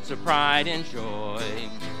Yocheved holds her pride and joy.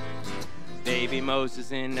 Baby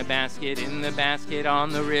Moses in the basket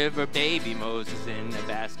on the river. Baby Moses in the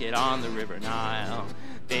basket on the river Nile.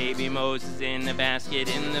 Baby Moses in the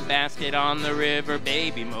basket on the river.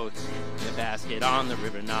 Baby Moses in the basket on the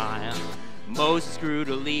river Nile. Moses grew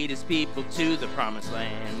to lead his people to the promised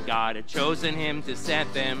land. God had chosen him to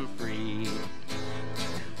set them free.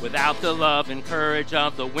 Without the love and courage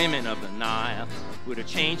of the women of the Nile, would have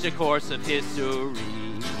changed the course of history.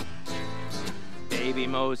 Baby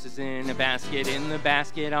Moses in the basket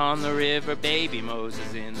on the river. Baby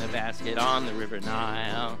Moses in the basket on the river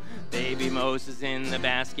Nile. Baby Moses in the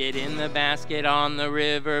basket on the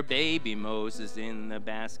river. Baby Moses in the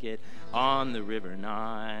basket on the river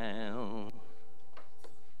Nile.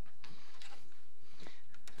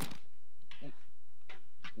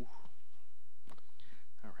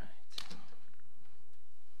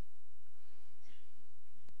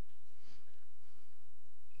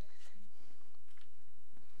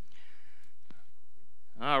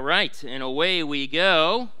 All right, and away we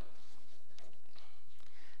go.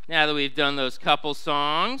 Now that we've done those couple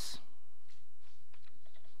songs,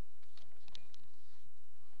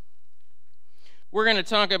 we're going to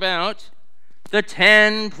talk about the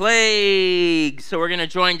 10 plagues. So we're going to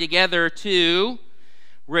join together to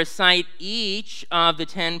recite each of the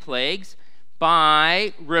 10 plagues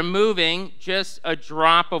by removing just a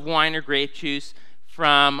drop of wine or grape juice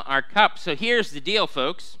from our cup. So here's the deal,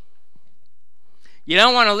 folks. You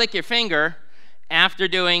don't want to lick your finger after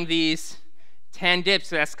doing these 10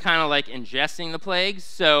 dips. That's kind of like ingesting the plagues.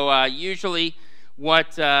 So usually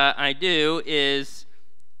what I do is,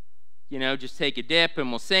 just take a dip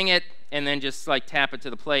and we'll sing it and then just like tap it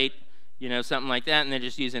to the plate, something like that, and then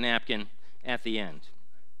just use a napkin at the end.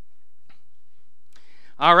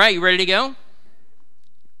 All right, you ready to go?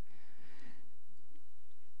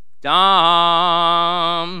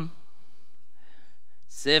 Dam.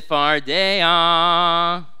 Sifardea,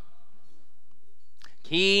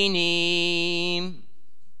 Kinim,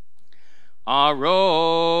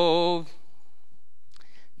 Arov,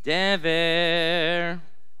 Dever,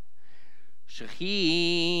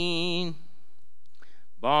 Shechin,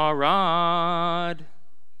 Barad,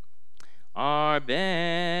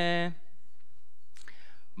 Arbe,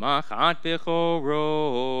 Machat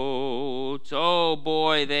Bechorot. Oh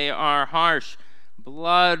boy, they are harsh.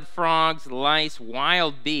 Blood, frogs, lice,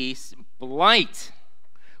 wild beasts, blight,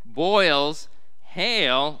 boils,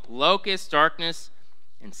 hail, locusts, darkness,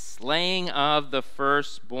 and slaying of the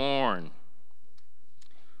firstborn.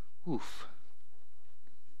 Oof.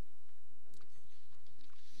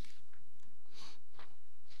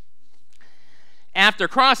 After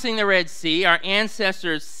crossing the Red Sea, our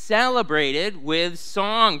ancestors celebrated with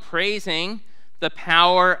song praising the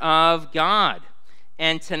power of God.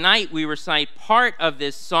 And tonight we recite part of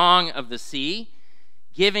this Song of the Sea,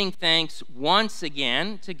 giving thanks once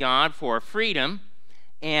again to God for freedom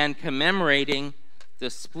and commemorating the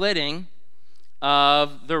splitting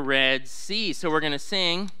of the Red Sea. So we're going to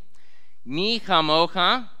sing Mi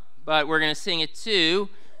Chamocha, but we're going to sing it too,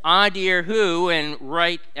 Adir Hu, and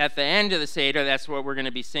right at the end of the Seder, that's what we're going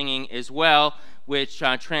to be singing as well, which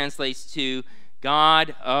translates to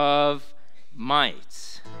God of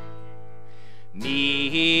Might.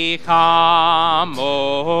 Mi Chamocha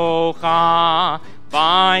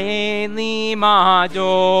Va'elim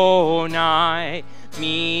Adonai,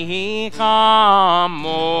 Mi Chamocha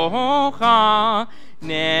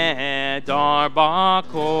Nedar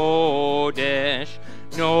B'Kodesh,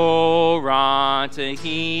 Norah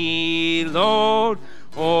Tehilot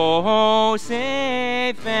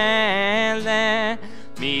Osef Ele,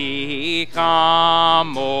 Mi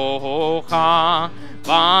Chamocha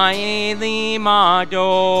Va'elim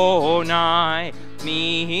Adonai,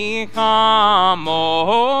 Mi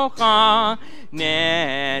Chamocha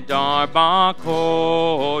Nedar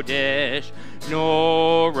B'Kodesh,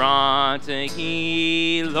 Norah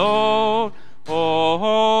Tehilot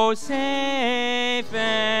Osef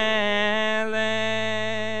Ele.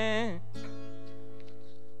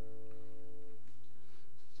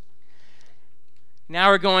 Now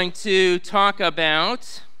we're going to talk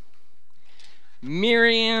about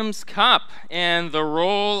Miriam's cup and the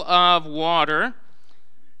role of water.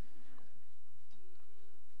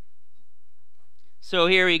 So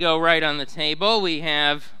here we go, right on the table. We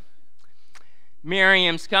have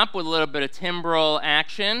Miriam's cup with a little bit of timbral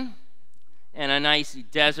action and a nice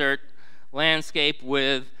desert landscape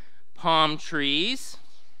with palm trees.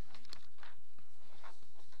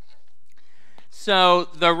 So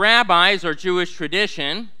the rabbis, or Jewish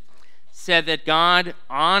tradition, said that God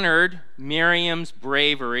honored Miriam's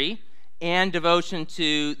bravery and devotion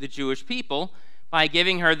to the Jewish people by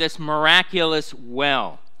giving her this miraculous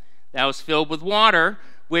well that was filled with water,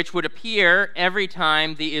 which would appear every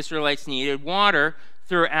time the Israelites needed water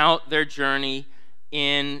throughout their journey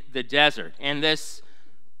in the desert. And this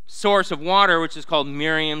source of water, which is called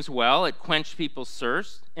Miriam's well, it quenched people's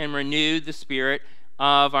thirst and renewed the spirit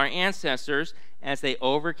of our ancestors as they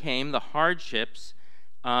overcame the hardships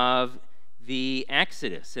of the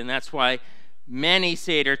Exodus. And that's why many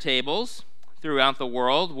Seder tables throughout the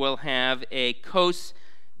world will have a kos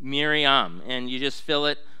Miriam, and you just fill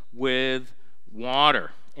it with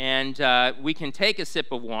water. And we can take a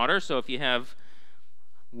sip of water, so if you have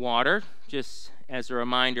water, just as a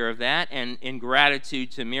reminder of that, and in gratitude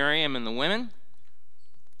to Miriam and the women,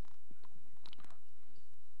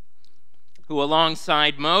 who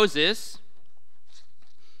alongside Moses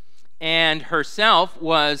and herself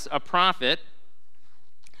was a prophet,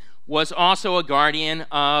 was also a guardian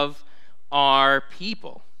of our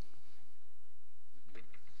people.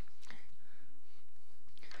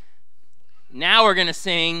 Now we're going to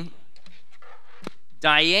sing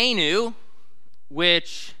Dayenu,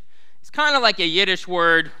 which is kind of like a Yiddish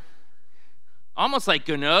word, almost like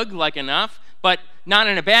genug, like enough, but not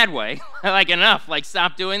in a bad way, like enough, like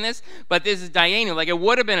stop doing this. But this is Dayenu, like it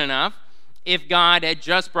would have been enough if God had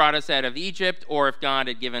just brought us out of Egypt, or if God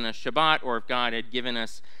had given us Shabbat, or if God had given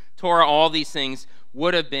us Torah. All these things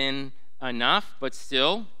would have been enough, but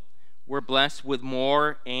still, we're blessed with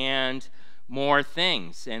more and more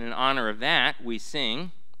things. And in honor of that, we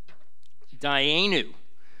sing Dayenu,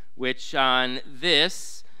 which on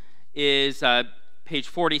this is page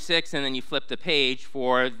 46, and then you flip the page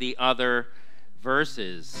for the other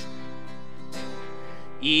verses.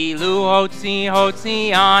 Ilu hotzianu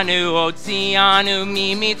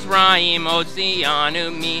mi Mitzrayim,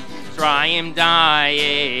 hotzianu mi Mitzrayim,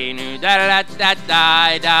 Dayenu,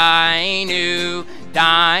 Dayenu, Dayenu,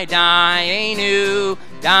 Dayenu,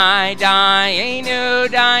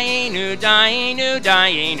 Dayenu, Dayenu,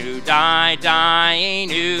 Dayenu,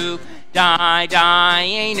 Dayenu,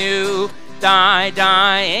 Dayenu,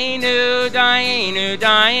 Dayenu, Dayenu,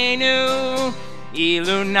 Dayenu.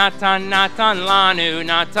 Ilu natan lanu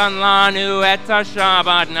et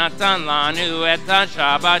Shabbat, natan lanu et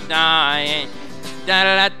Shabbat,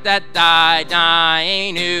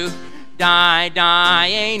 Da-da-da-da-da-da-enu,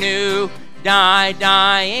 da-da-enu,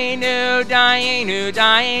 da-da-enu, da-enu,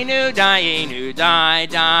 da-enu, da-enu,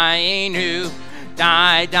 da-da-enu,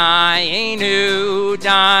 da-da-enu,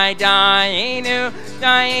 da-da-enu,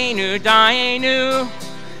 da-enu, da-enu.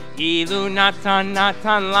 Ilu natan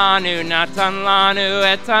natan lanu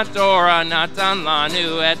eta Torah natan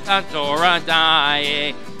lanu eta Torah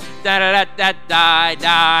dae da da da da da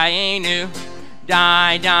daenu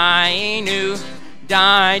die daenu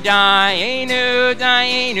die daenu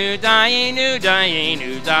daenu daenu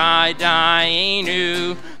daenu die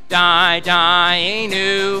daenu die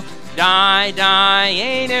daenu die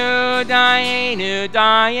daenu daenu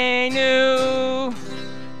daenu.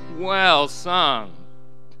 Well sung.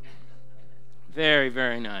 Very,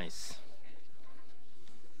 very nice.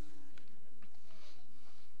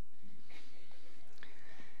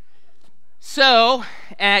 So,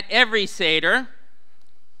 at every Seder,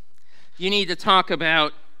 you need to talk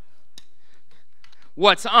about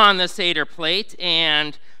what's on the Seder plate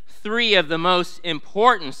and three of the most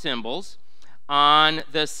important symbols on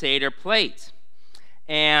the Seder plate.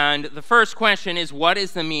 And the first question is, what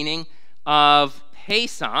is the meaning of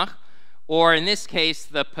Pesach? Or in this case,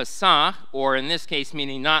 the Pesach, or in this case,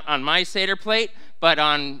 meaning not on my Seder plate, but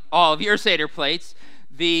on all of your Seder plates,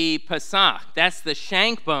 the Pesach. That's the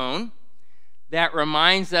shank bone that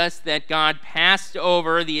reminds us that God passed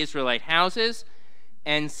over the Israelite houses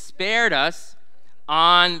and spared us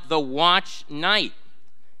on the watch night.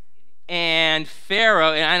 And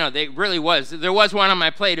Pharaoh, and I know, there was one on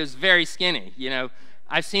my plate, it was very skinny, you know.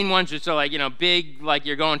 I've seen ones which are like, you know, big, like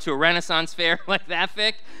you're going to a Renaissance fair, like that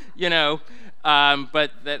thick, you know.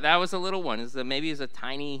 But that was a little one. Maybe it's a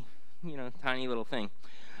tiny, you know, tiny little thing.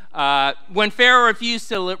 When Pharaoh refused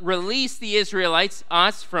to release the Israelites,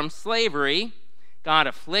 us, from slavery, God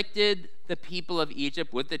afflicted the people of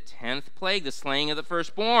Egypt with the 10th plague, the slaying of the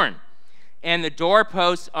firstborn. And the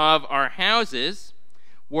doorposts of our houses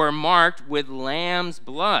were marked with lamb's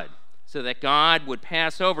blood, so that God would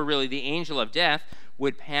pass over, really the angel of death,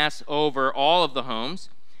 would pass over all of the homes,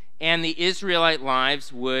 and the Israelite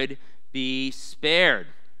lives would be spared.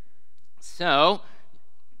 So,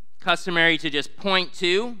 customary to just point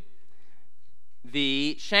to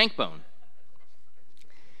the shank bone.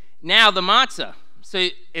 Now the matzah. So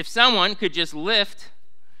if someone could just lift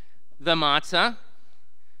the matzah,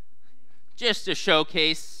 just to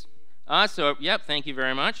showcase us, yep, thank you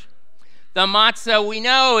very much. The matzah, we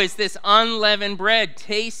know, is this unleavened bread,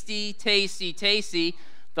 tasty, tasty, tasty,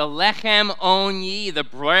 the lechem onyi, the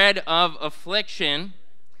bread of affliction.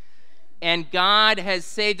 And God has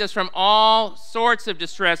saved us from all sorts of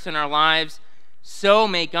distress in our lives, so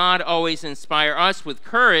may God always inspire us with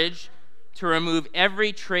courage to remove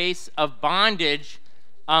every trace of bondage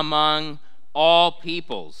among all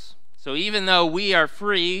peoples. So even though we are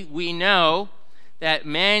free, we know that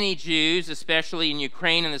many Jews, especially in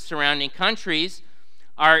Ukraine and the surrounding countries,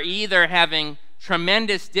 are either having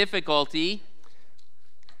tremendous difficulty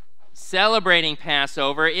celebrating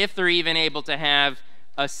Passover, if they're even able to have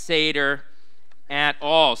a Seder at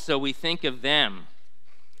all. So we think of them.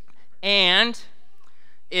 And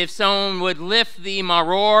if someone would lift the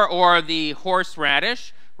maror, or the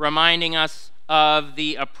horseradish, reminding us of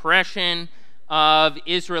the oppression of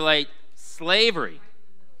Israelite slavery.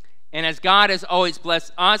 And as God has always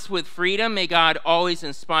blessed us with freedom, may God always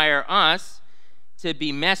inspire us to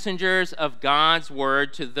be messengers of God's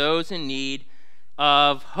word to those in need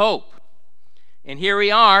of hope. And here we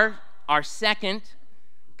are, our second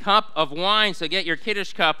cup of wine. So get your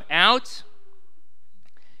Kiddush cup out.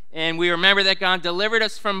 And we remember that God delivered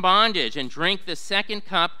us from bondage, and drink the second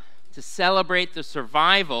cup to celebrate the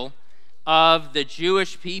survival of the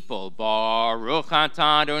Jewish people. Baruch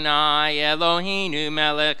atah Adonai Eloheinu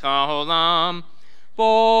melech haolam,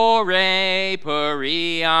 borei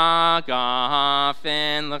peri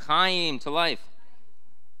agafen l'chaim, to life.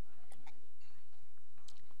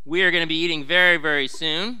 We are going to be eating very, very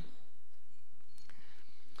soon.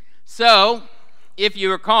 So, if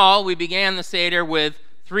you recall, we began the Seder with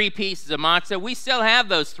 3 pieces of matzah. We still have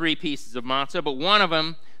those 3 pieces of matzah, but one of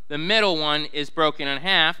them, the middle one, is broken in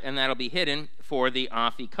half, and that'll be hidden for the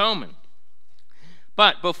afikomen.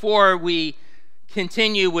 But before we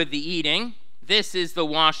continue with the eating, this is the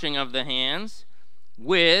washing of the hands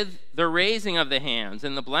with the raising of the hands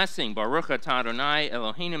and the blessing. Baruch atah Adonai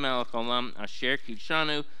Eloheinu melech haolam asher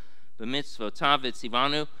kidshanu b'mitzvotav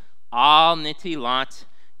v'tzivanu al nitilat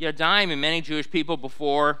yadayim. And many Jewish people,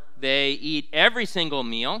 before they eat every single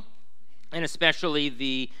meal, and especially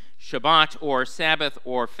the Shabbat or Sabbath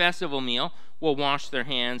or festival meal, will wash their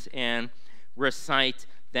hands and recite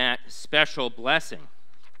that special blessing.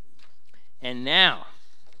 And now,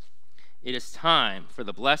 it is time for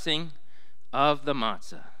the blessing of the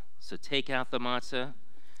matzah. So take out the matzah,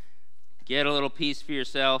 get a little piece for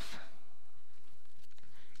yourself.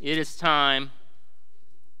 It is time.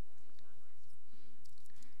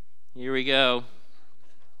 Here we go.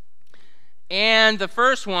 And the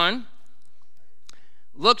first one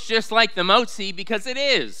looks just like the motzi because it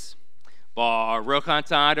is. Baruch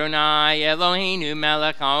atah Adonai Eloheinu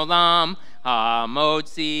melech haolam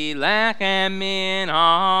hamotzi lechem min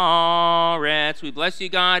haaretz. We bless you,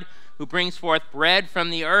 God, who brings forth bread from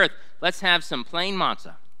the earth. Let's have some plain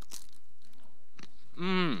matzah.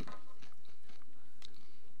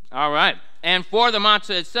 All right. And for the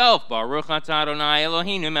matzah itself, Baruch atah Adonai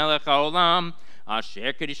Eloheinu melech haolam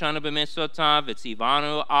asher kedishanu b'mitzvotav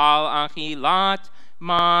v'tzivanu al achilat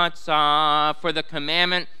matzah, for the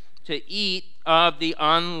commandment to eat of the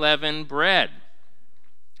unleavened bread.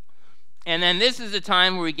 And then this is the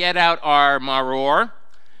time where we get out our maror,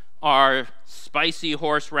 our spicy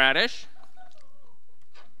horseradish.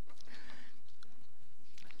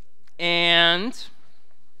 And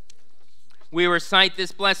we recite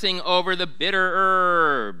this blessing over the bitter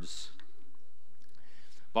herbs.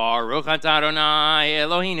 Baruch atah Adonai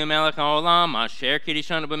Eloheinu melech haolam asher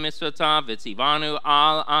kedishanu b'mitzvotav v'tzivanu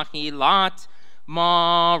al achilat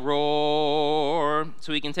maror.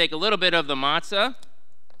 So we can take a little bit of the matzah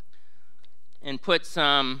and put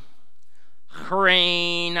some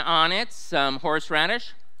grain on it, some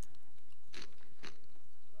horseradish.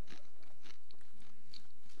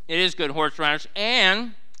 It is good horseradish.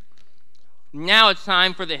 And now it's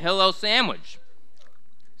time for the Hillel sandwich.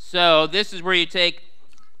 So this is where you take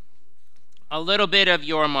a little bit of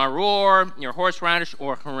your maror, your horseradish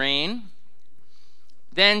or grain.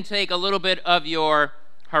 Then take a little bit of your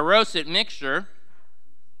haroset mixture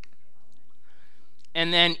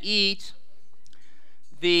and then eat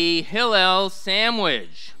the Hillel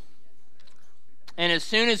sandwich. And as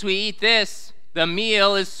soon as we eat this, the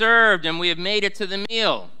meal is served and we have made it to the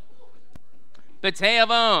meal. B'tei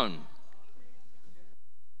avon.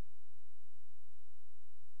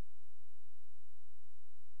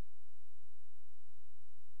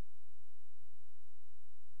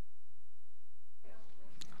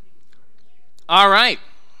 All right.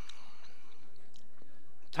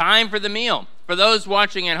 Time for the meal. For those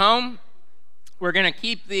watching at home, we're going to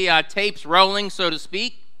keep the tapes rolling, so to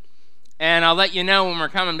speak, and I'll let you know when we're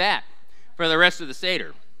coming back for the rest of the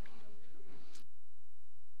Seder.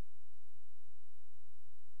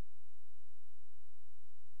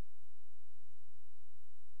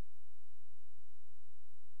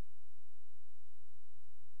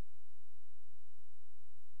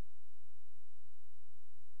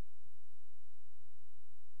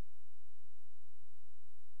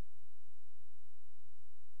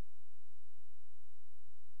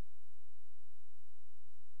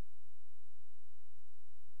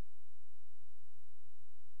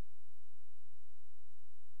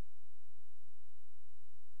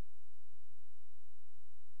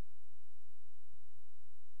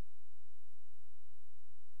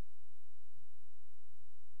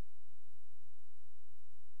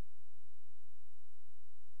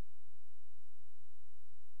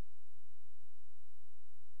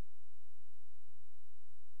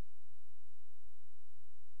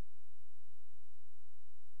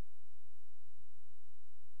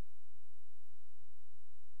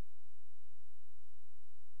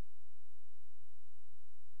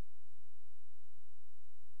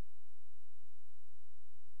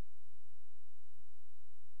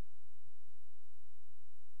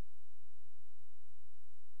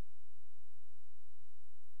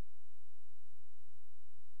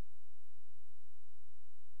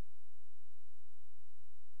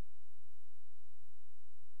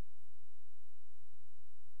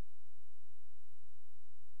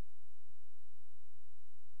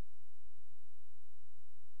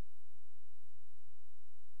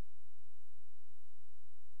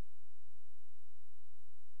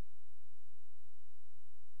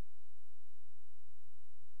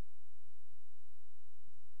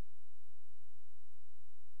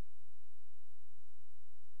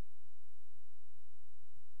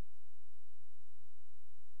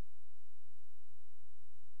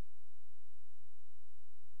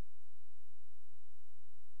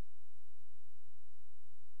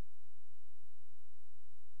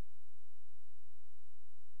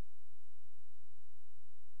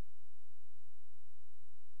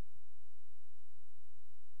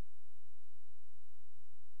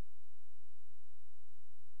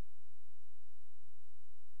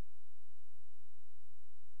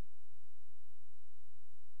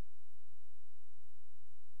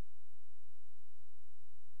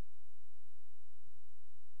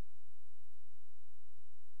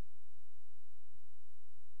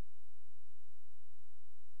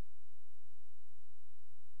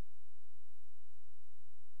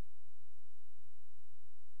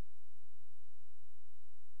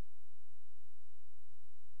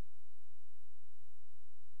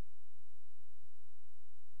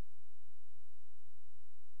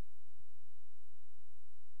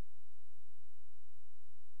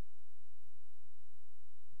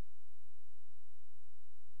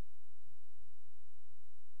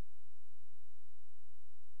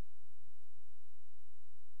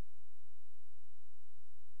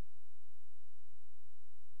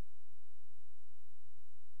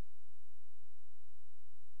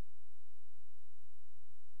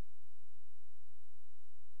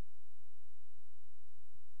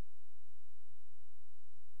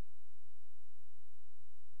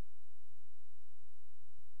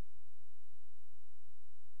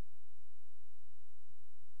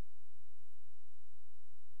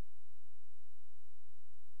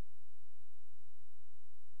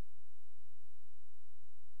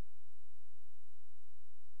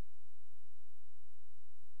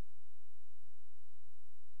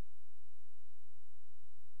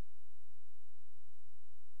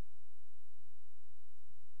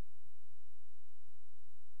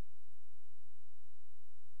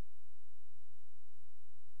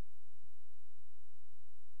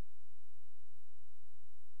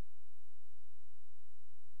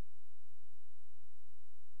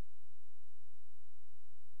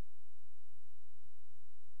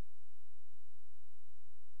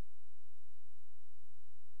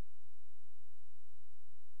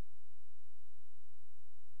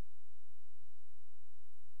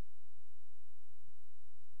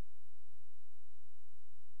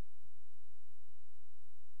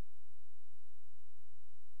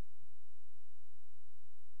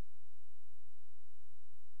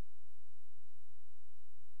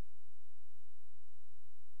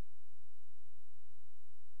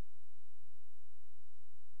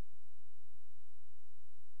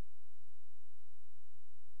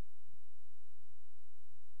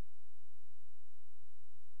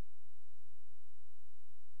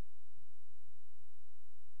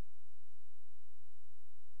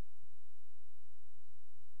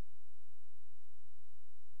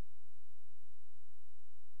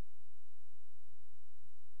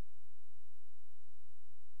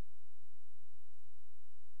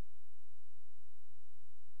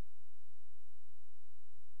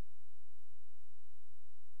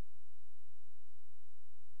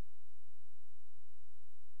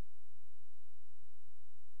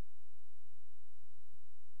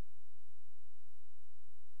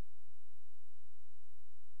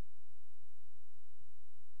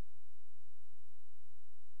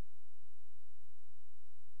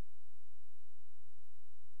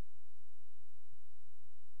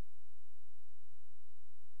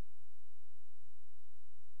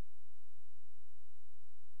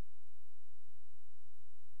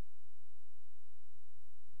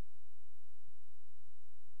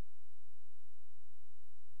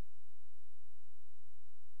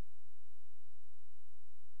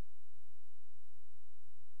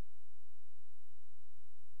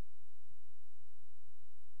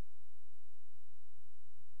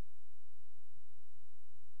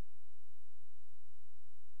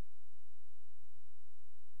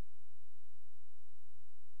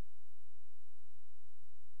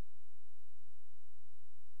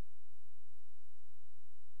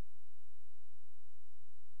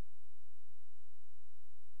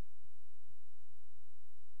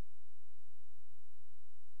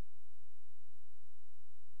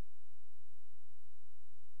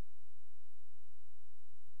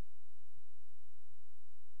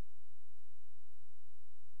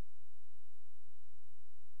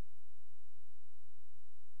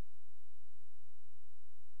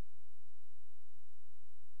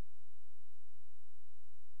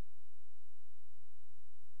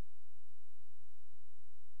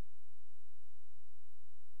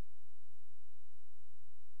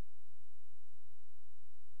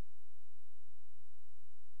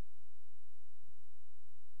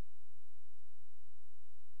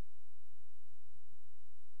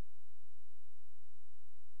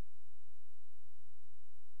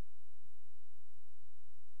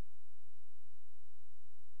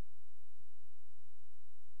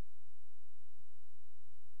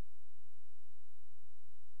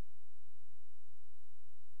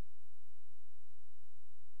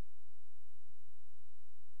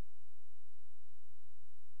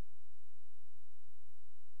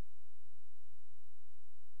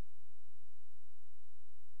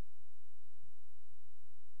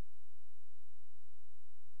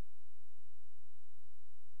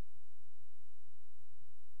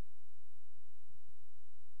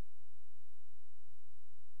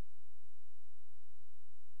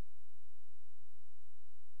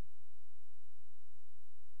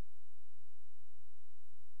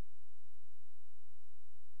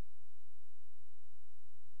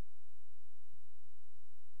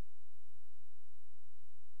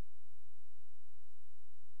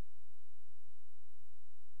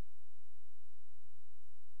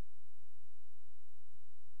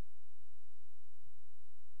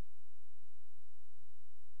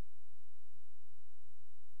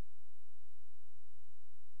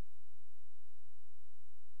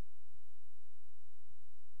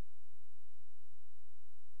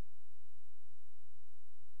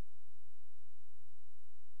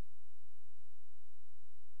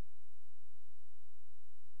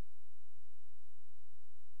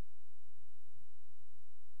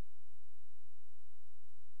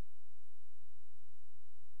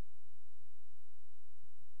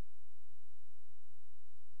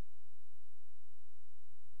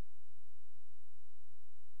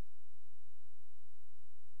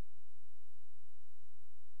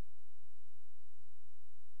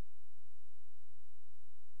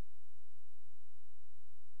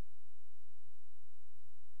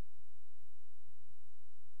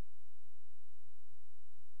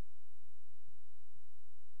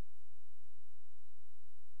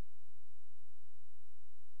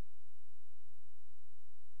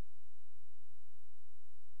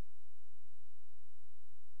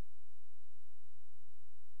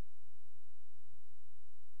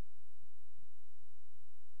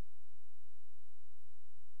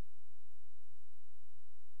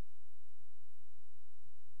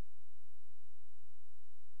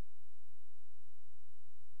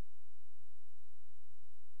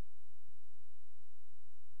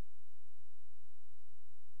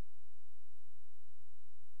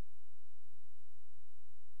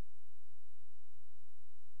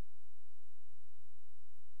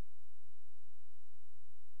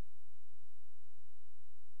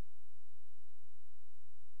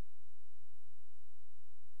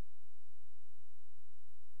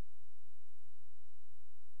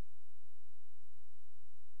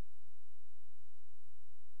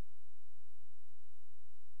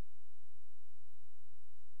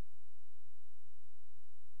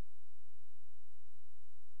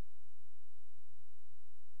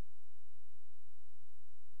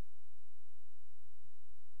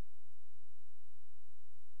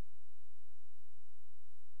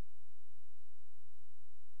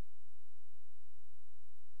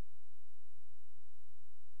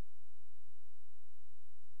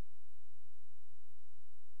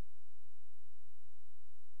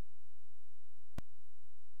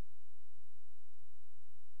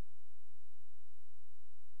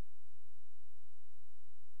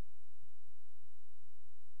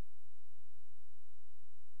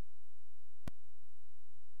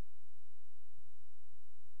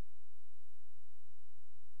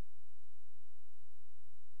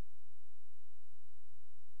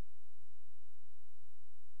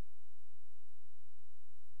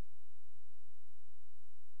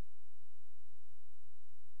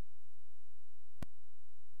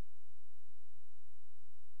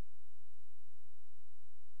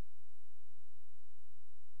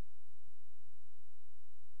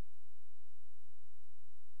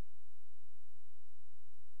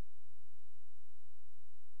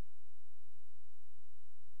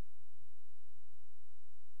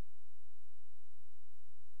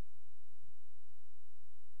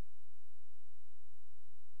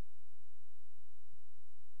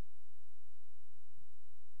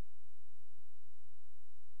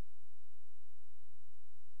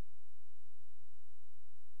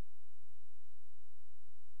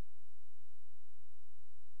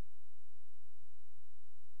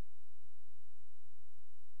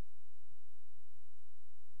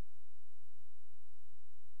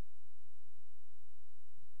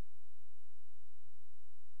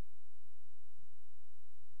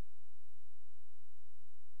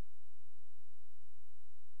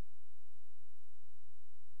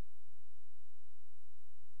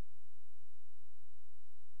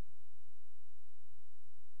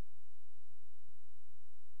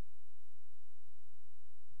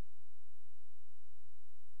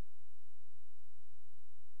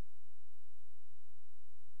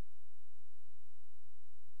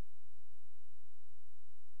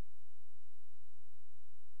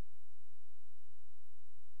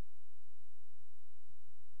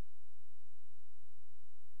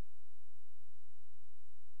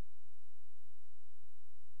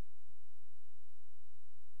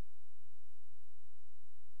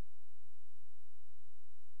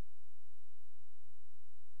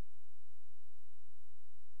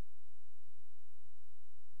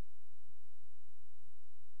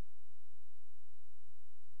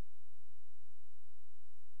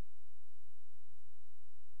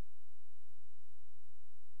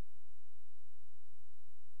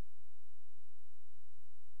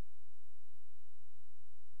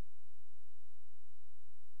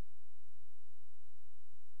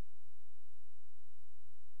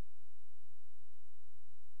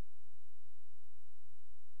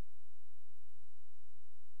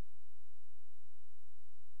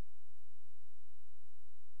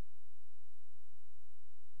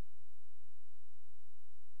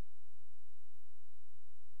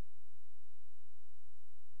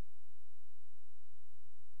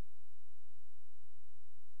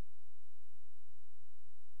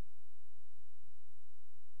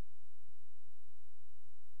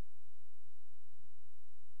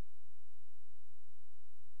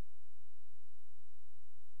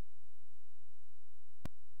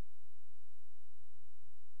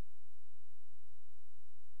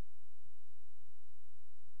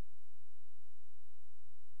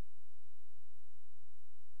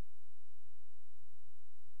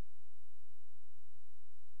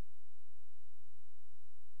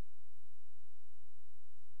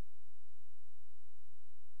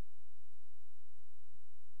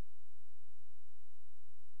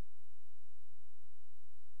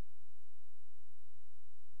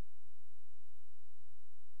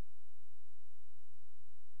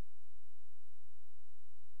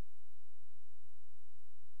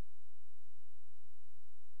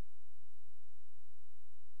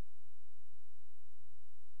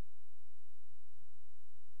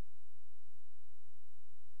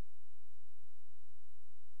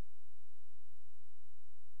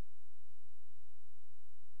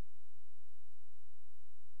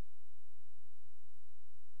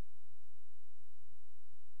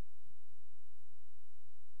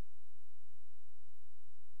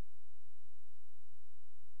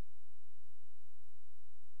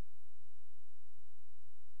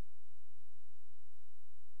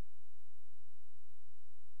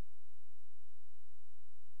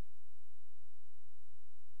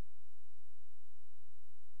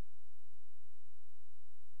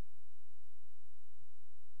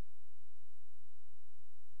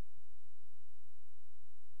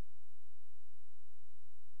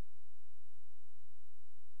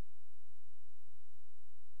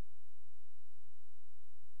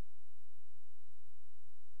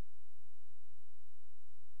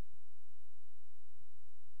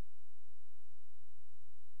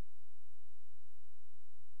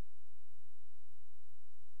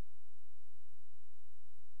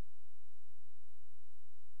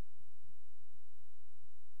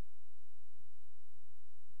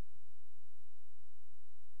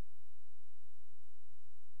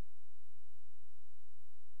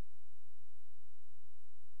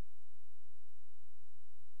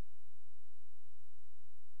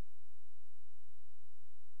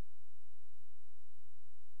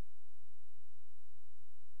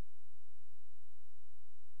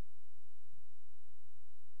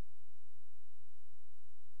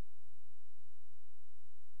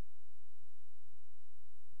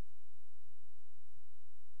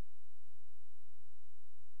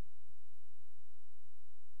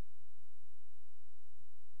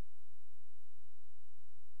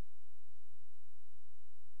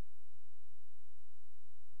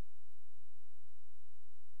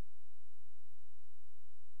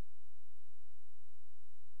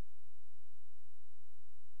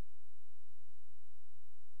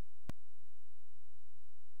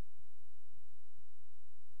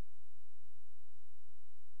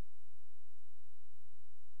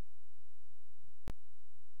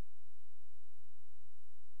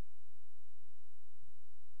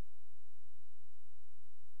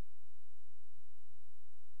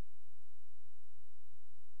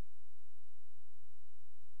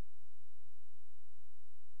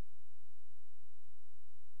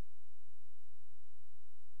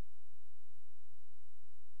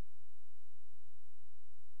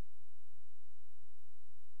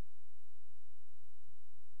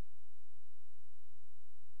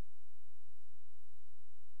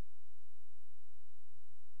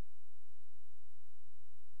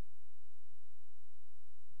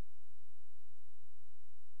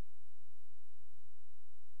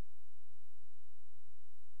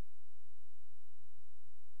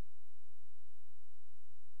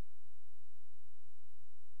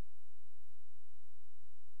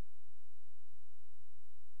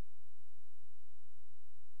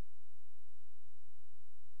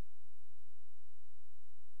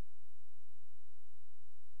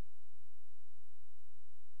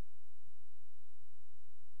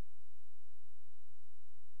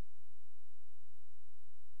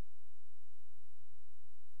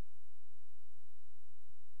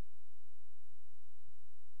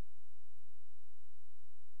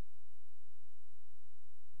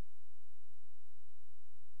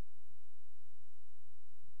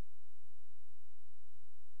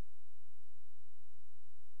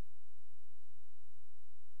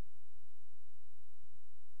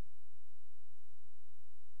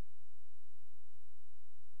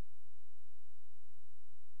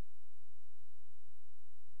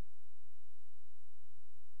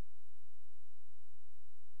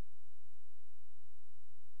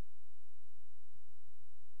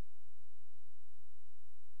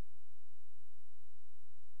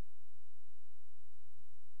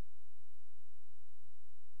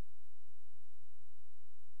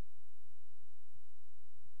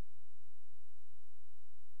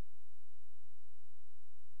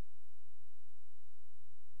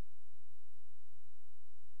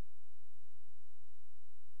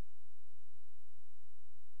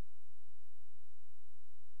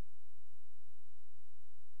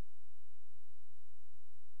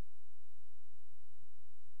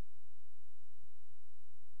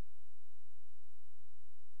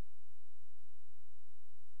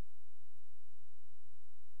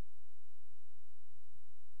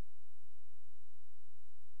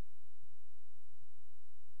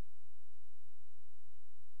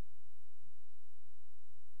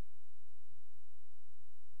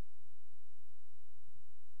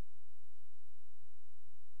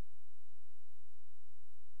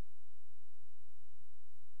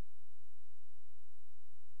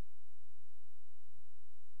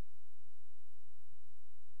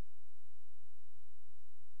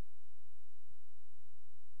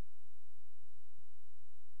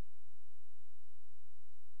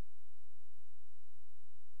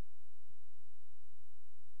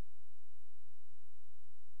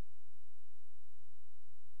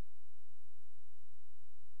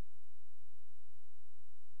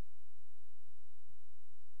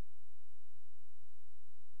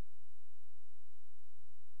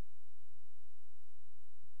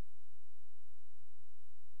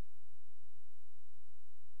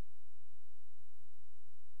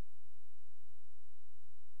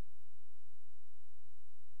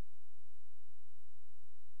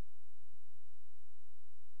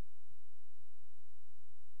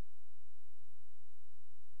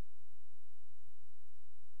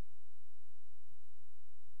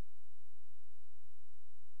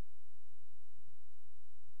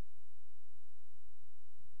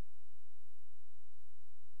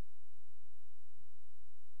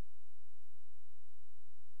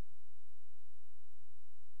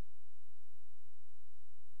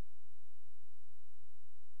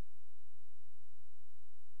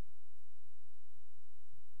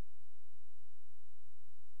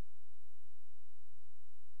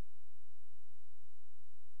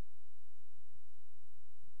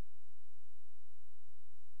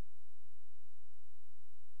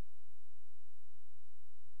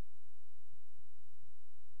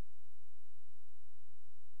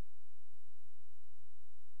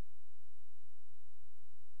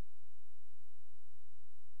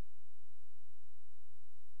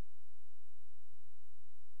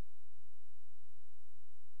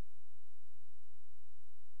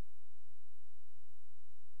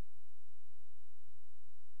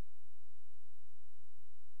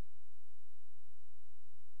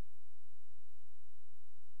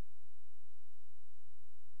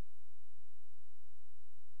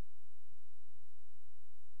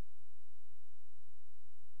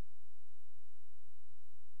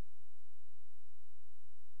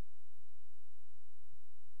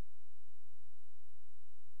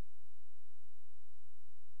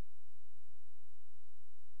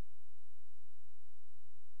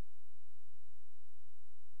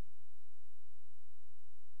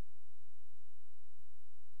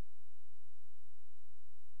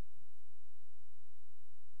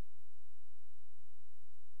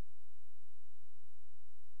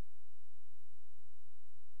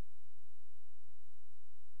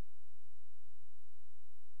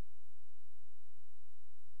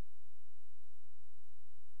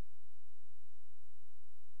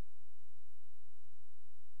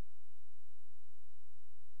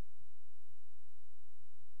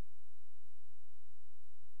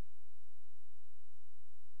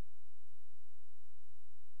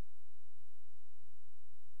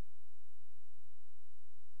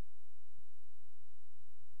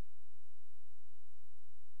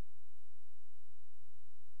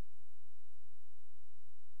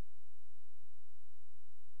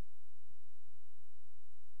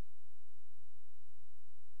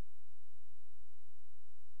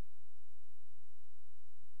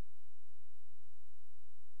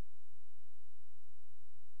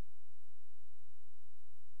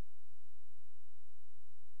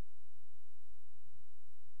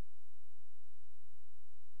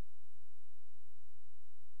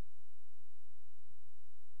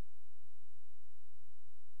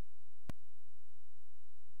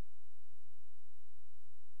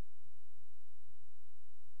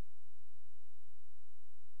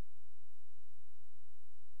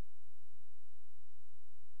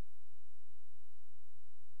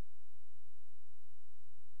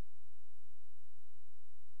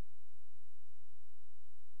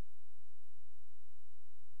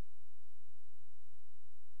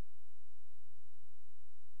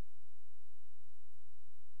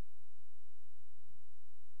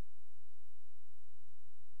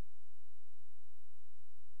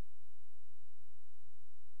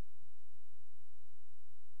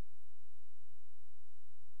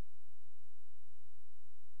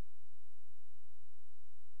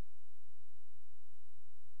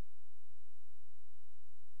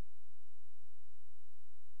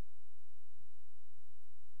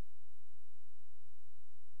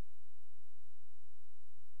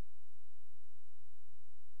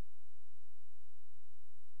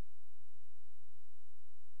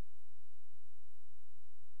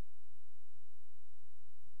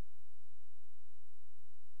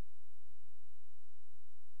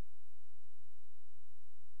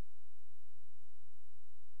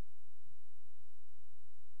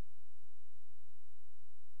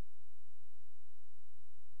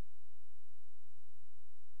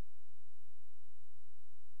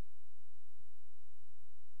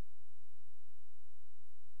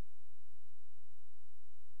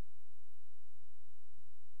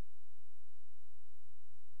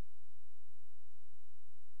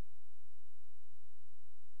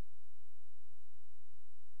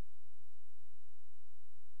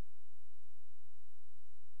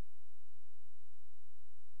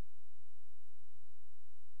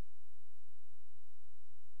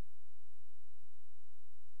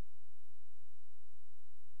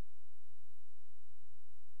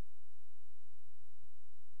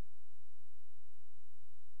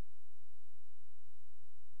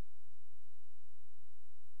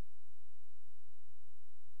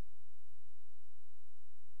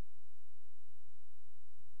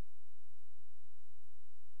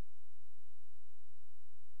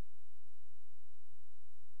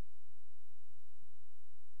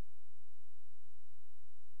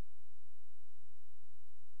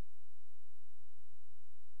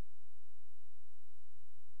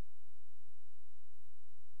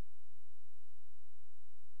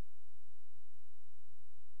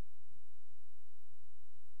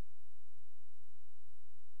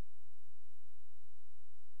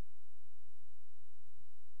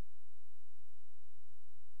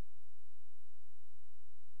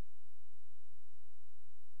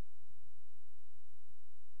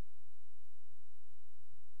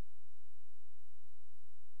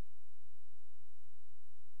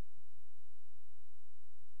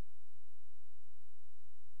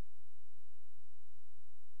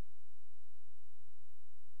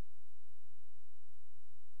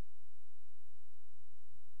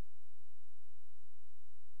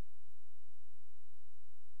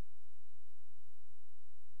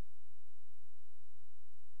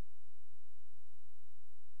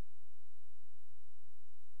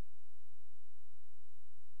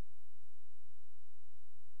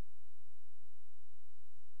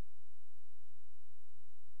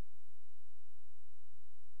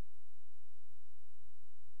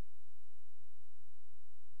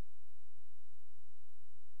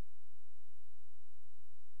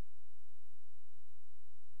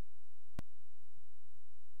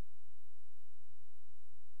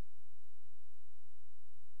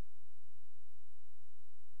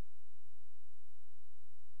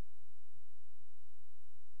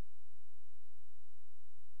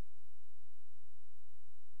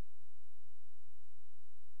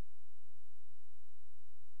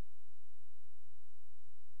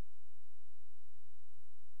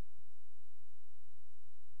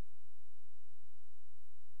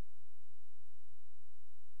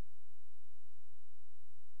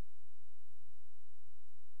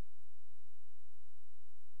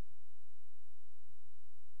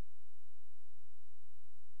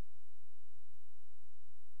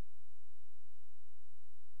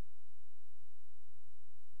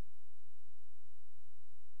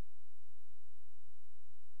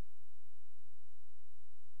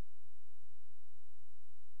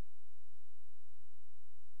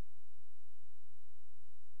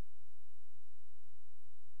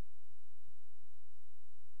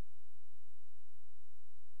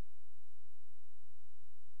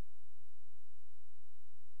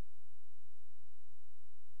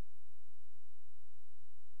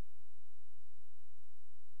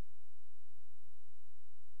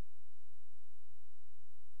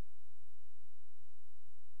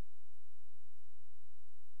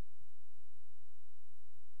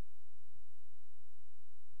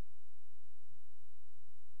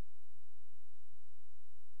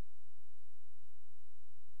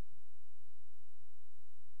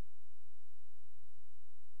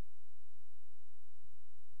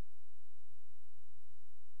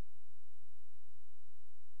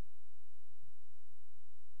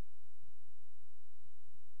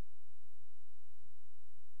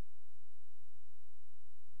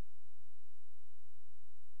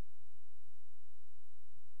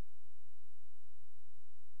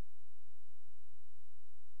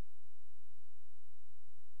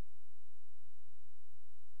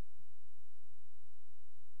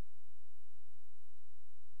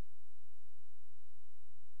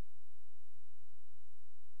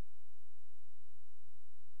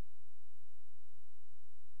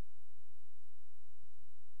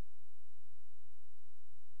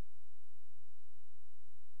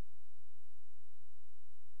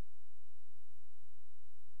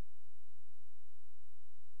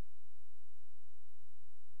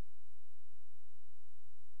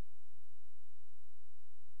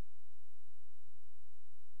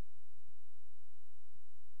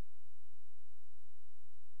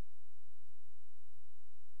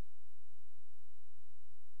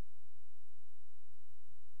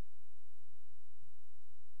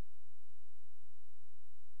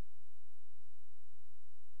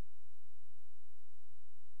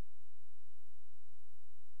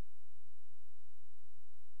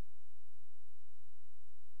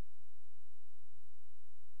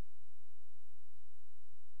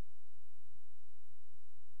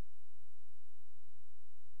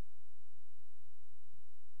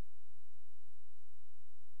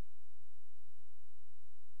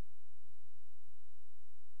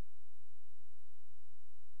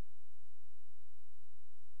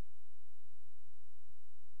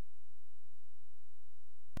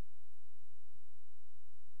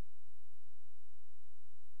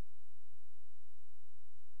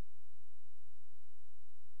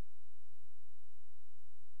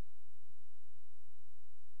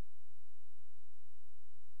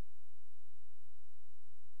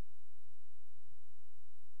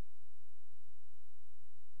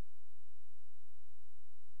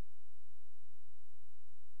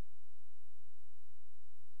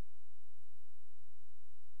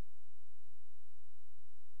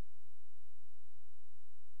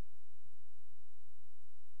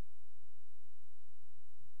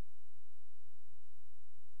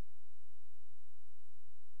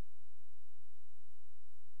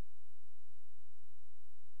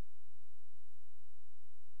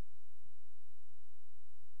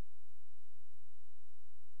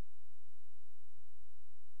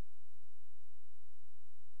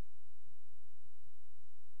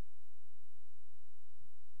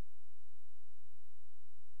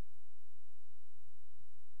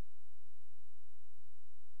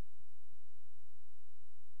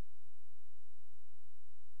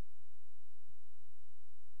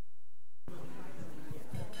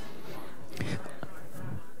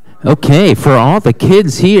 Okay, for all the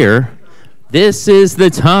kids here, this is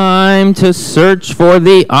the time to search for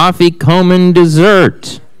the afikomen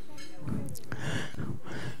dessert.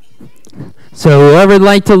 So whoever would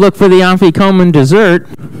like to look for the afikomen dessert,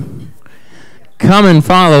 come and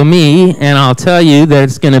follow me, and I'll tell you that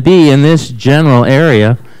it's going to be in this general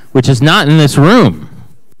area, which is not in this room.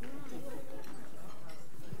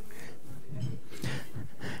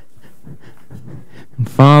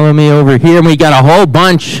 Follow me over here, and we got a whole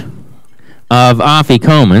bunch of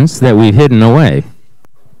afikomens that we've hidden away.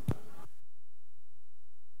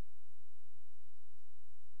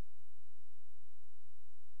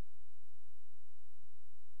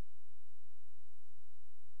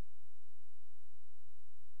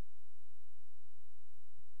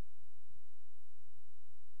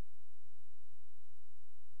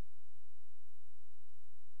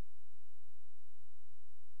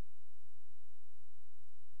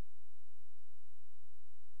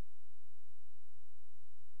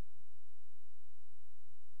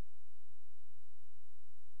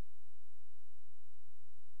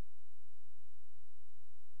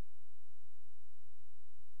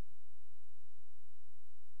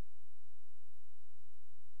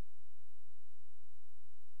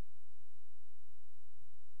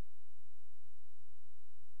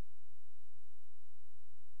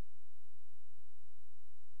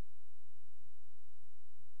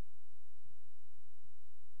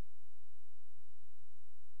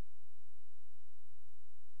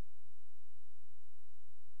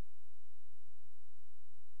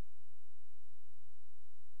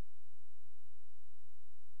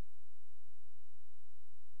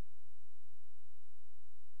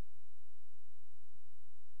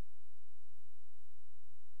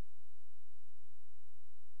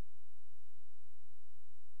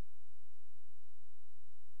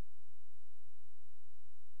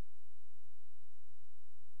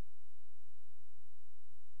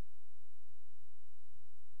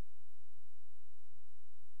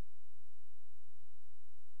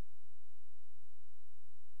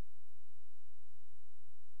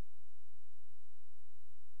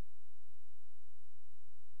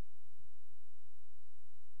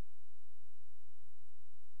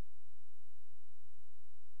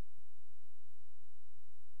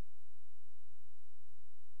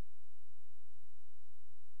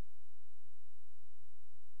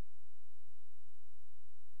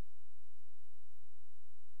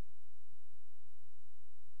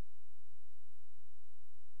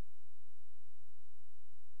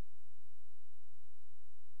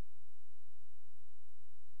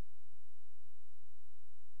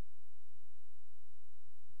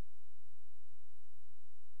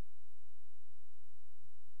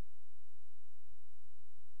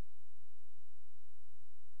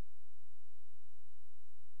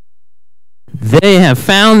 They have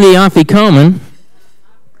found the afikomen.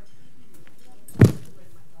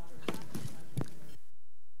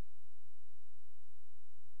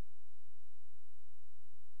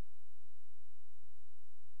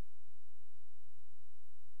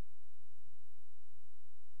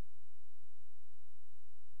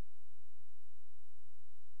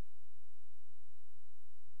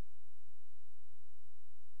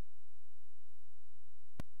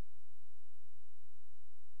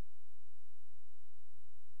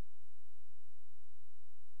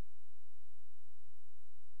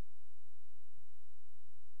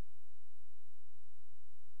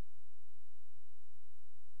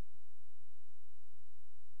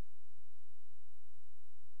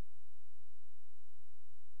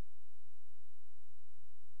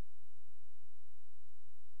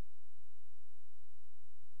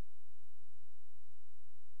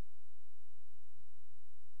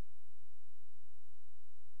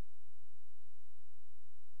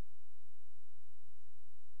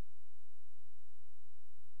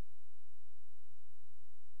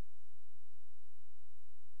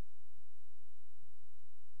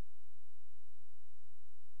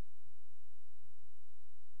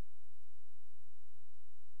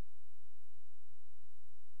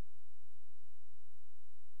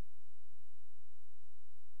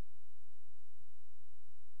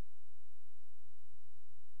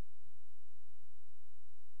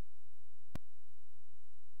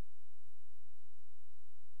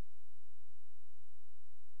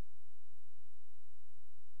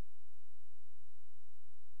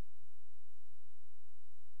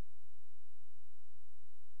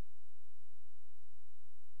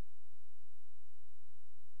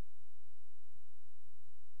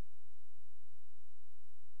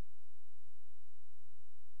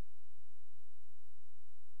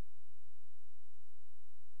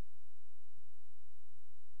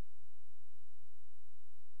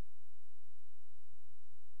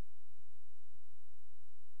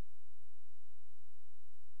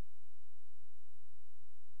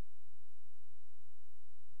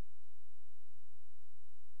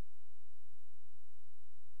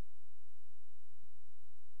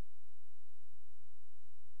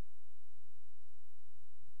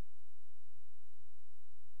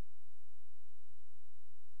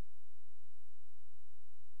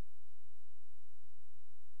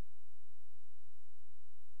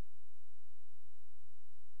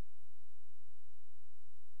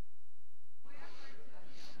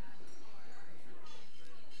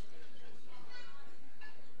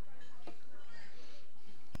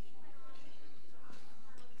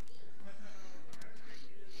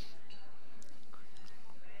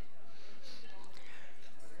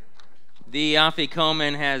 The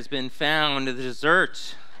afikomen has been found, the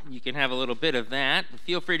dessert. You can have a little bit of that.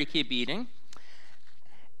 Feel free to keep eating.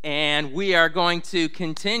 And we are going to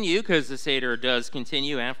continue, because the Seder does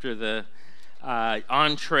continue after the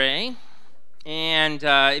entree. And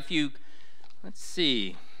let's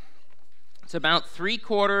see, it's about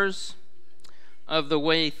 3/4 of the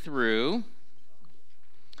way through.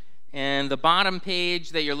 And the bottom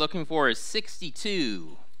page that you're looking for is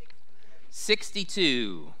 62.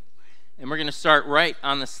 62. And we're going to start right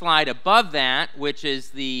on the slide above that, which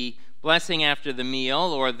is the blessing after the meal,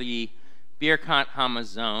 or the Birkat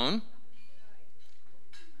Hamazon.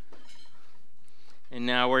 And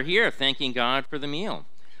now we're here, thanking God for the meal.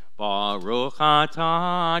 Baruch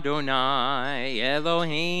atah Adonai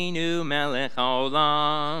Eloheinu melech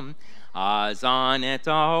haolam, Azan et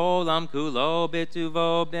haolam kulo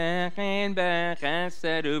b'tuvo b'chen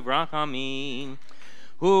b'chesed u'vrachamim.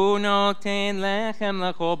 Hu noten lechem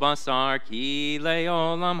lechol basar ki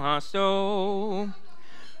le'olam haso.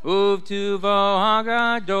 Uvtuvo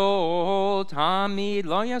hagadol tamid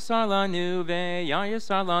lo yasar lanu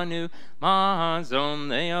ve'yasar lanu mahazon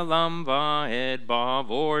le'olam va'ed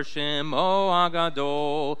ba'avor shemo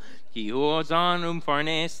hagadol ki hu ozan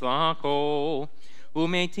umfarnes lachol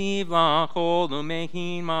umetiv lachol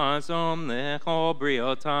umehin mazon lechol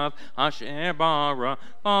briotav asher bara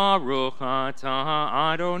baruch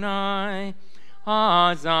atah Adonai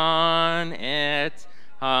hazan et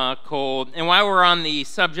cold. And while we're on the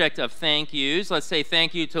subject of thank yous, let's say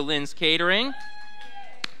thank you to Lynn's Catering.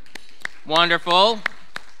 Wonderful.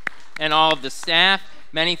 And all of the staff.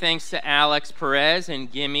 Many thanks to Alex Perez and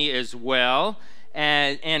Gimme as well.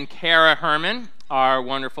 And Kara Herman, our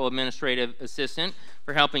wonderful administrative assistant,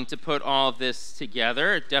 for helping to put all of this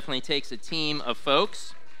together. It definitely takes a team of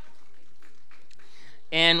folks.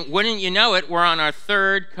 And wouldn't you know it, we're on our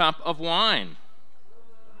 3rd cup of wine.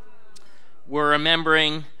 We're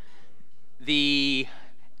remembering the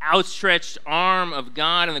outstretched arm of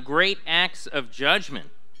God and the great acts of judgment.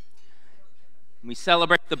 We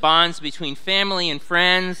celebrate the bonds between family and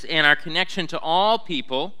friends and our connection to all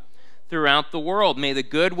people throughout the world. May the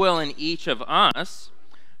goodwill in each of us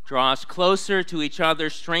draw us closer to each other,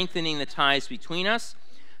 strengthening the ties between us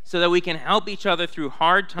so that we can help each other through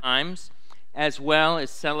hard times as well as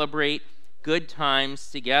celebrate good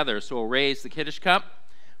times together. So we'll raise the Kiddush cup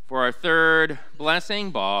for our 3rd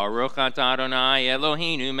blessing. Baruch atah Adonai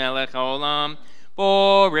Eloheinu melech haolam,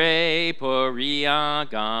 borei poria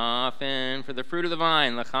gafen, for the fruit of the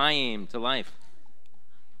vine, l'chaim, to life.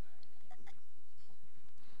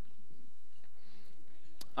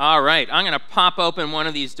 All right, I'm going to pop open one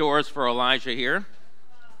of these doors for Elijah here.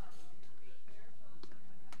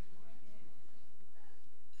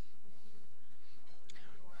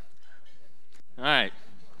 All right.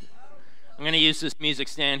 I'm going to use this music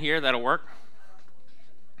stand here. That'll work.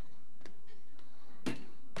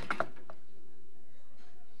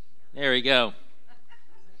 There we go.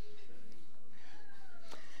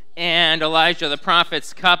 And Elijah the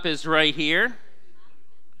prophet's cup is right here.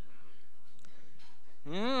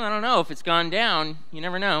 I don't know if it's gone down. You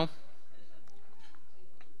never know.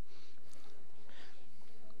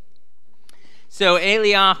 So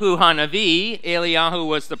Eliyahu Hanavi, Eliyahu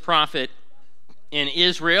was the prophet in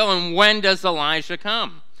Israel. And when does Elijah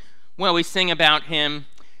come? Well, we sing about him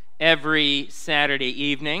every Saturday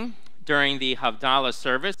evening during the Havdalah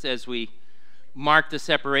service as we mark the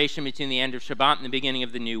separation between the end of Shabbat and the beginning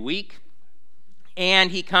of the new week.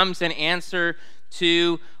 And he comes in answer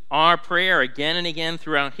to our prayer again and again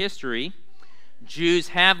throughout history. Jews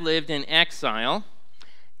have lived in exile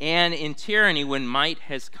and in tyranny when might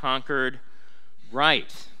has conquered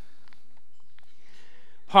right.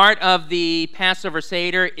 Part of the Passover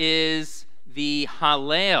Seder is the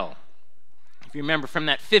Hallel. If you remember from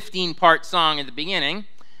that 15-part song at the beginning,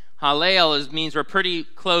 Hallel means we're pretty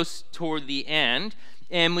close toward the end,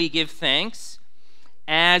 and we give thanks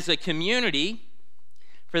as a community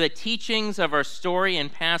for the teachings of our story in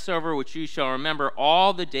Passover, which you shall remember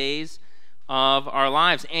all the days of our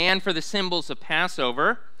lives, and for the symbols of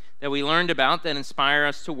Passover that we learned about that inspire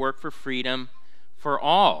us to work for freedom for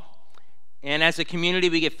all. And as a community,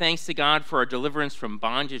 we give thanks to God for our deliverance from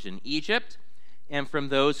bondage in Egypt and from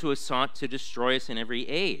those who have sought to destroy us in every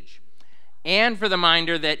age. And for the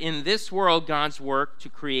reminder that in this world, God's work to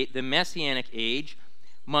create the Messianic age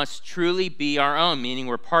must truly be our own, meaning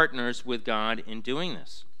we're partners with God in doing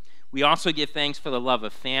this. We also give thanks for the love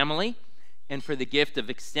of family and for the gift of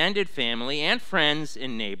extended family and friends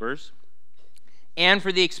and neighbors, and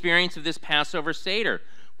for the experience of this Passover Seder,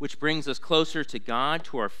 which brings us closer to God,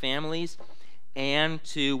 to our families, and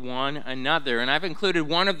to one another. And I've included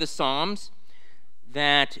one of the Psalms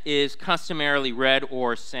that is customarily read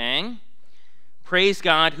or sang. Praise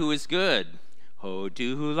God who is good.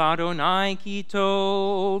 Hodu l'Adonai ki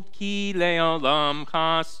tov ki le'olam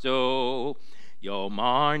chasto.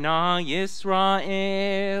 Yomar na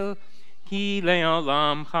Yisrael ki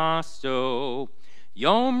le'olam chasto.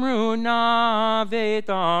 Yomru na vet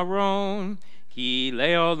Aaron ki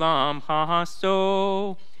le'olam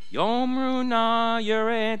chasto. Yomru na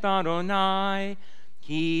Yeret Adonai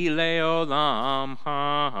ki le'olam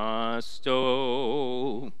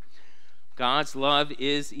chasto. God's love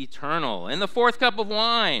is eternal. And the fourth cup of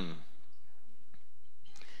wine.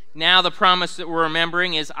 Now the promise that we're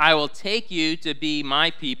remembering is, I will take you to be my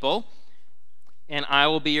people, and I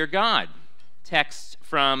will be your God. Text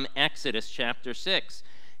from Exodus chapter 6.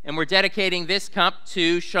 And we're dedicating this cup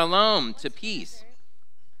to shalom, to peace.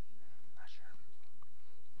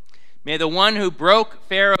 May the one who broke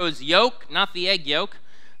Pharaoh's yoke, not the egg yolk,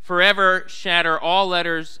 forever shatter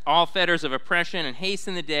all fetters of oppression and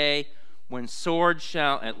hasten the day when swords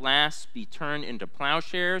shall at last be turned into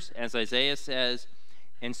plowshares, as Isaiah says,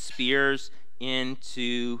 and spears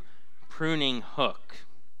into pruning hook.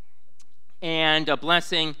 And a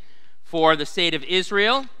blessing for the state of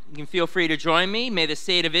Israel. You can feel free to join me. May the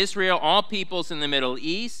state of Israel, all peoples in the Middle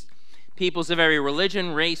East, peoples of every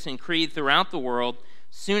religion, race, and creed throughout the world,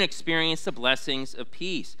 soon experience the blessings of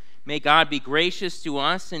peace. May God be gracious to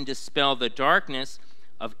us and dispel the darkness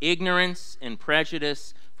of ignorance and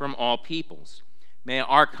prejudice from all peoples. May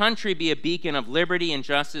our country be a beacon of liberty and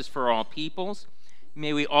justice for all peoples.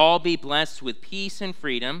 May we all be blessed with peace and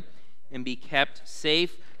freedom and be kept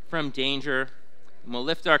safe from danger. And we'll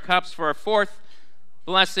lift our cups for our fourth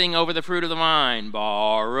blessing over the fruit of the vine.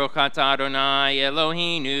 Baruch atah Adonai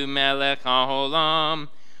Eloheinu melech haolam,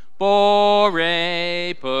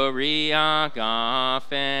 borei pori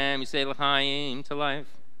agafem. You say l'chaim, to life.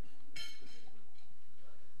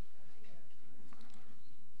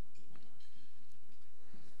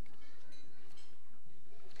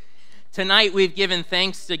 Tonight we've given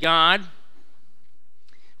thanks to God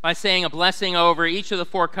by saying a blessing over each of the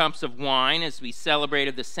four cups of wine as we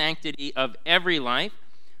celebrated the sanctity of every life,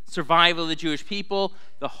 survival of the Jewish people,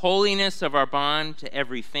 the holiness of our bond to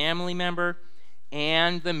every family member,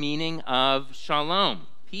 and the meaning of shalom,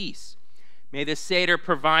 peace. May the Seder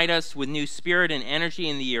provide us with new spirit and energy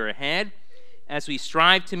in the year ahead as we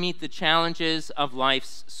strive to meet the challenges of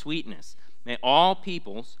life's sweetness. May all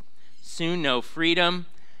peoples soon know freedom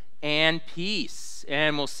and peace.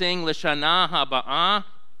 And we'll sing L'Shana Haba'ah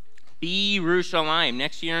B'Yerushalayim,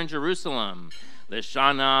 next year in Jerusalem.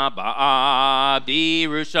 L'Shana Ba'ah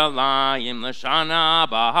B'Yerushalayim, L'Shana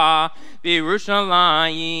Ba'ah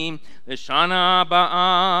B'Yerushalayim, L'Shana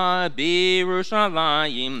Ba'ah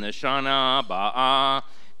B'Yerushalayim, L'Shana Ba'ah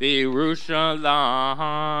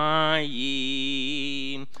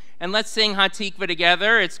B'Yerushalayim. And let's sing Hatikva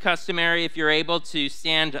together. It's customary, if you're able, to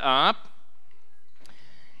stand up.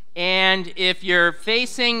 And if you're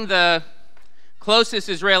facing the closest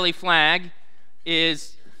Israeli flag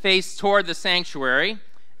is faced toward the sanctuary,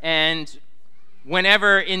 and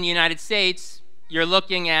whenever in the United States you're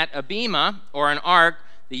looking at a bima or an ark,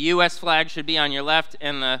 the U.S. flag should be on your left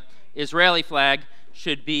and the Israeli flag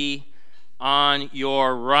should be on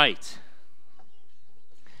your right.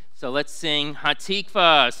 So let's sing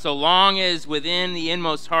Hatikva. So long as within the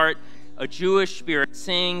inmost heart a Jewish spirit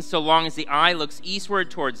sings, so long as the eye looks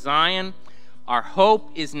eastward towards Zion, our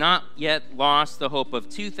hope is not yet lost, the hope of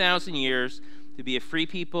 2,000 years to be a free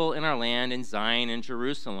people in our land in Zion and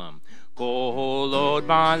Jerusalem. Kolod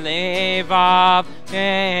balevav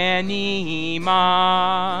enima,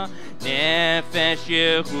 nefesh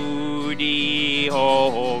Yehudi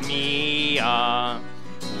homia,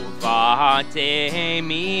 uvate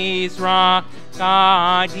Mizrach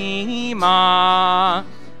kadima,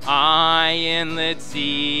 Ayin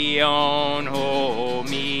Letzion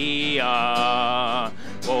homia,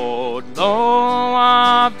 Od lo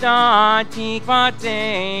avda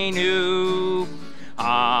tikvatenu,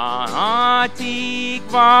 Hatikva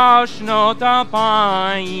shnot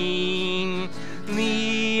alpayim,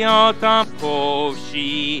 Liotam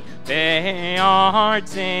kofshi be'artzenu,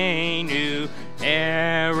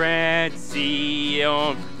 Eretz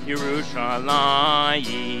Zion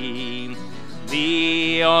Yerushalayim,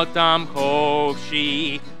 Liotam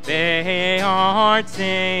kofshi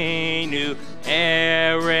be'artzenu,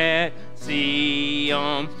 Eretz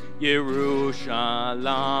Zion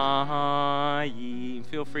Yerushalayim.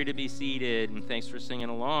 Feel free to be seated, and thanks for singing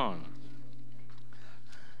along.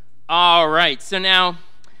 All right, so now,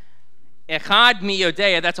 Echad mi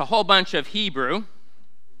Yodea, that's a whole bunch of Hebrew,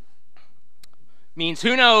 means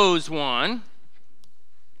who knows one.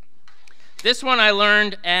 This one I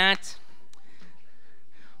learned at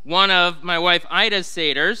one of my wife Ida's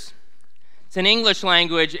Seders. It's in English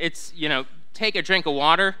language. It's, take a drink of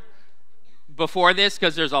water before this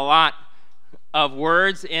because there's a lot of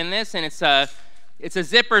words in this, and it's a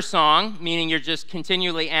zipper song, meaning you're just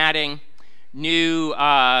continually adding new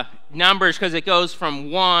numbers because it goes from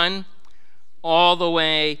 1 all the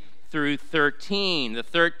way through 13, the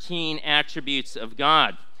 13 attributes of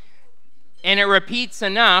God. And it repeats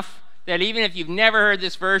enough that even if you've never heard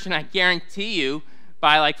this version, I guarantee you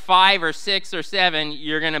by like 5 or 6 or 7,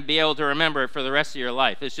 you're going to be able to remember it for the rest of your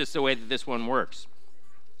life. It's just the way that this one works.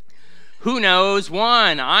 Who knows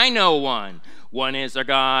one? I know one. One is our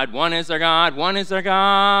God, one is our God, one is our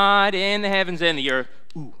God in the heavens and the earth.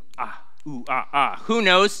 Ooh, ah, ooh, ah, ah. Who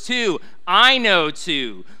knows two? I know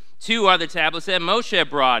two. 2 are the tablets that Moshe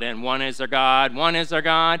brought, and one is our God, one is our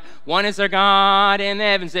God, one is our God in the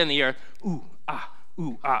heavens and the earth. Ooh, ah,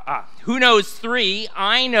 ah. Who knows 3?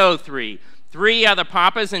 I know 3. 3 are the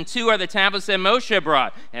papas, and 2 are the tablets that Moshe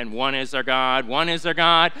brought, and one is our God, one is our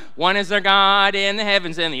God, one is our God in the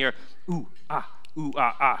heavens and the earth. Ooh, ah, ooh,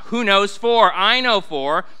 ah, ah. Who knows 4? I know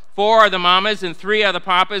 4. 4 are the mamas, and 3 are the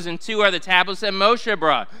papas, and 2 are the tablets that Moshe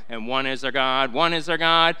brought. And one is our God, one is our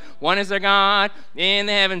God, one is our God in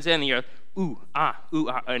the heavens and the earth. Ooh, ah,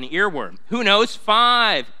 an earworm. Who knows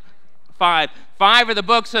 5? 5 are the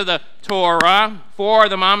books of the Torah. 4 are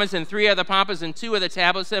the mamas, and 3 are the papas, and 2 are the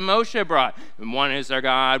tablets that Moshe brought. And one is our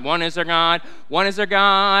God, one is our God, one is our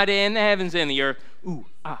God in the heavens and the earth. Ooh,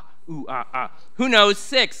 ah. Ooh, ah, ah. Who knows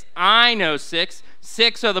 6? I know 6.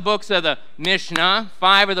 6 are the books of the Mishnah.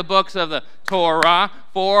 5 are the books of the Torah.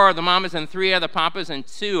 4 are the mamas, and 3 are the papas, and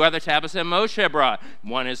 2 are the tablets that Moshe brought.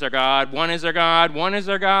 One is our God, one is our God, one is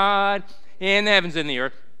our God in the heavens and the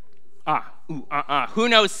earth. Ah, ooh, ah, ah. Who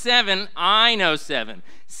knows 7? I know 7.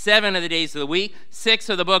 7 are the days of the week. 6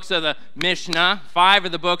 are the books of the Mishnah. 5 are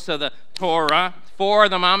the books of the Torah. 4 are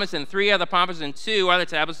the mamas, and 3 are the papas, and 2 are the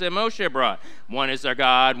tablets that Moshe brought. One is our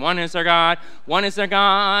God, one is our God, one is our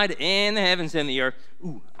God in the heavens and the earth.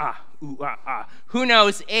 Ooh, ah, ah. Who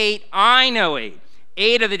knows 8? I know 8.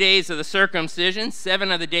 8 are the days of the circumcision.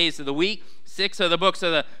 7 are the days of the week. 6 are the books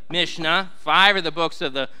of the Mishnah. 5 are the books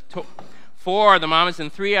of the Torah. 4 are the mamas,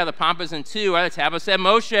 and 3 are the papas, and 2 are the tablets that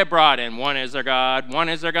Moshe brought. And one is our God, one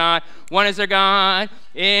is our God, one is our God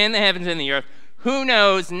in the heavens and the earth. Who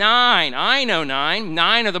knows 9? I know 9.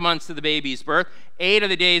 9 are the months of the baby's birth. 8 are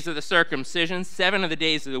the days of the circumcision. 7 are the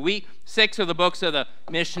days of the week. 6 are the books of the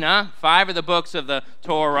Mishnah. 5 are the books of the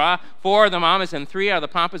Torah. 4 are the mamas, and 3 are the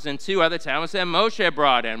papas, and 2 are the tablets that Moshe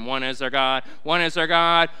brought. And one is our God, one is our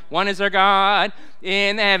God, one is our God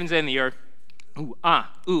in the heavens and the earth. Ooh, ah,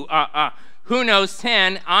 ah. Who knows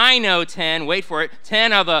 10? I know 10. Wait for it.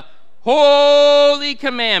 10 are the holy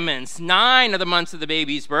commandments. 9 are the months of the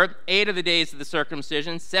baby's birth. 8 are the days of the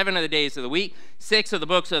circumcision. 7 are the days of the week. 6 are the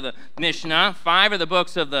books of the Mishnah. 5 are the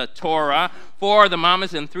books of the Torah. 4 are the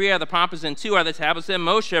mamas, and 3 are the papas, and 2 are the tablets that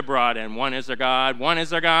Moshe brought. And one is our God, one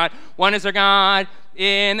is our God, one is our God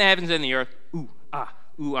in the heavens and the earth. Ooh, ah,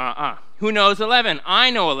 ooh, ah, ah. Who knows 11?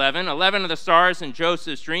 I know 11. 11 are the stars in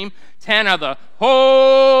Joseph's dream. 10 are the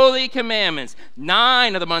holy commandments.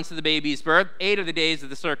 9 are the months of the baby's birth. 8 are the days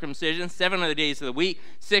of the circumcision. 7 are the days of the week.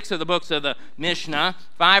 6 are the books of the Mishnah.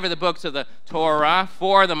 5 are the books of the Torah.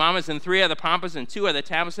 4 are the mamas, and 3 are the papas, and 2 are the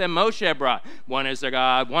tablets that Moshe brought. One is our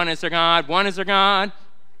God, one is our God, one is our God.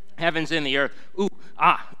 Heavens and the earth. Ooh,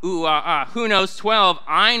 ah, ah. Who knows 12?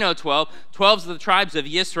 I know 12. 12 are the tribes of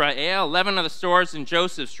Yisrael. 11 are the stars in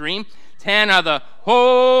Joseph's dream. 10 are the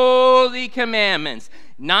holy commandments.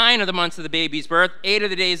 9 are the months of the baby's birth. 8 are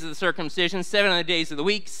the days of the circumcision. 7 are the days of the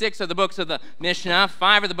week. 6 are the books of the Mishnah.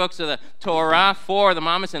 5 are the books of the Torah. 4 are the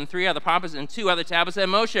mamas, and 3 are the papas, and 2 are the tablets that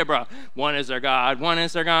Moshe brought. One is our God, one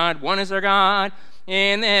is our God, one is our God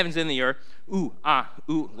in the heavens and the earth. Ooh, ah,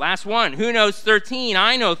 ooh. Last one. Who knows 13?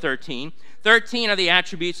 I know 13. 13 are the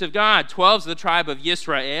attributes of God. 12 is the tribe of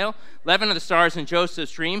Yisrael. 11 are the stars in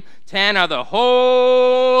Joseph's dream. 10 are the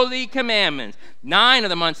holy commandments. 9 are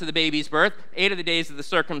the months of the baby's birth. 8 are the days of the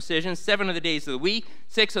circumcision. 7 are the days of the week.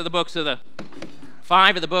 6 are the books of the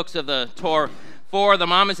 5 are the books of the Torah. 4 are the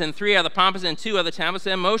mamas, and 3 are the papas, and 2 are the tablets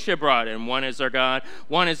that Moshe brought. And one is our God,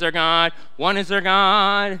 one is our God, one is our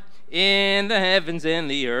God in the heavens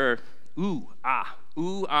and the earth. Ooh, ah,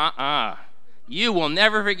 ah. You will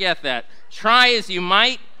never forget that. Try as you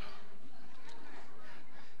might.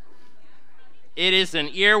 It is an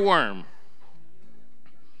earworm.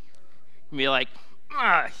 You'd be like,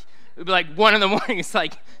 it'd be like 1 in the morning. It's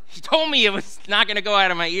like, he told me it was not going to go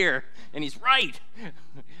out of my ear. And he's right.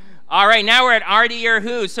 All right, now we're at Ardi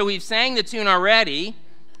Yerhu. So we've sang the tune already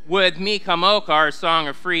with Mi Kamoka, our song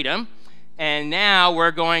of freedom. And now we're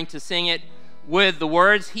going to sing it with the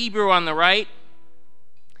words Hebrew on the right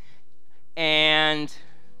and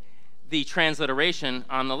the transliteration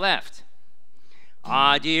on the left.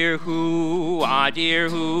 Adirhu,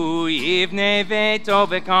 Yivne Veto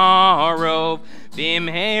Bekarov,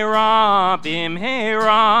 Bimhera,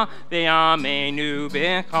 Ve'amenu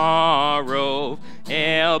Bekarov,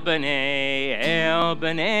 El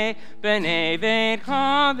B'nei, B'nei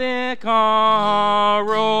Ve'cha Ve'karov.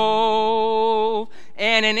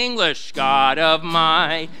 And in English, God of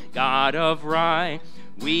might, God of right,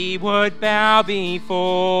 we would bow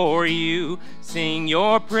before you, sing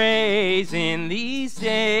your praise in these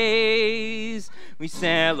days. We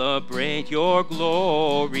celebrate your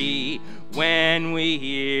glory when we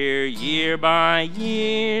hear year by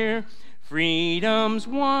year freedom's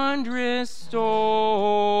wondrous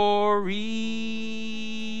story.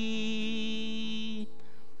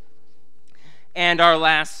 And our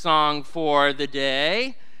last song for the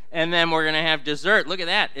day, and then we're going to have dessert. Look at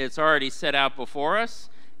that. It's already set out before us.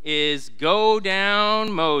 Is Go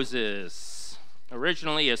Down Moses,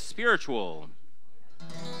 originally a spiritual.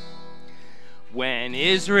 When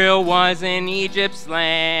Israel was in Egypt's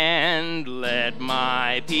land, let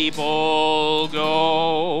my people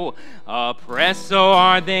go. Oppressed so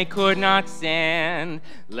hard they could not stand,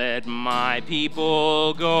 let my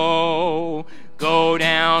people go. Go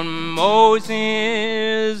down,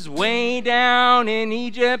 Moses, way down in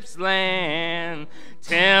Egypt's land.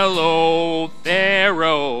 Tell old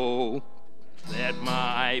Pharaoh, let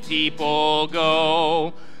my people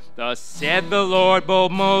go. Thus said the Lord,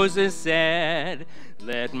 bold Moses said,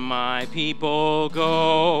 let my people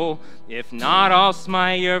go. If not, I'll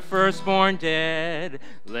smite your firstborn dead.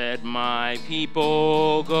 Let my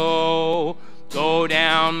people go. Go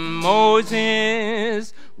down,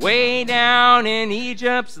 Moses, way down in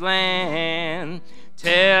Egypt's land.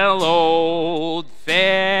 Tell old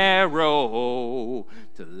Pharaoh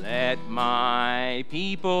to let my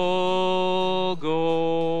people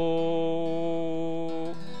go.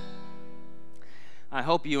 I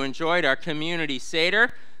hope you enjoyed our community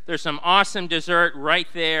Seder. There's some awesome dessert right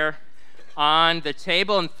there on the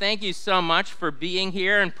table. And thank you so much for being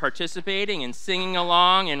here and participating and singing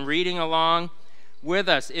along and reading along with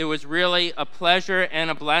us. It was really a pleasure and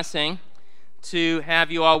a blessing to have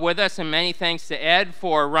you all with us, and many thanks to Ed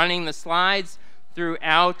for running the slides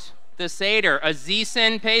throughout the Seder. A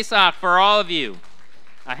Zisen Pesach for all of you.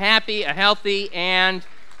 A happy, a healthy, and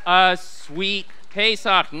a sweet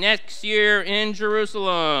Pesach next year in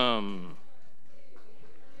Jerusalem.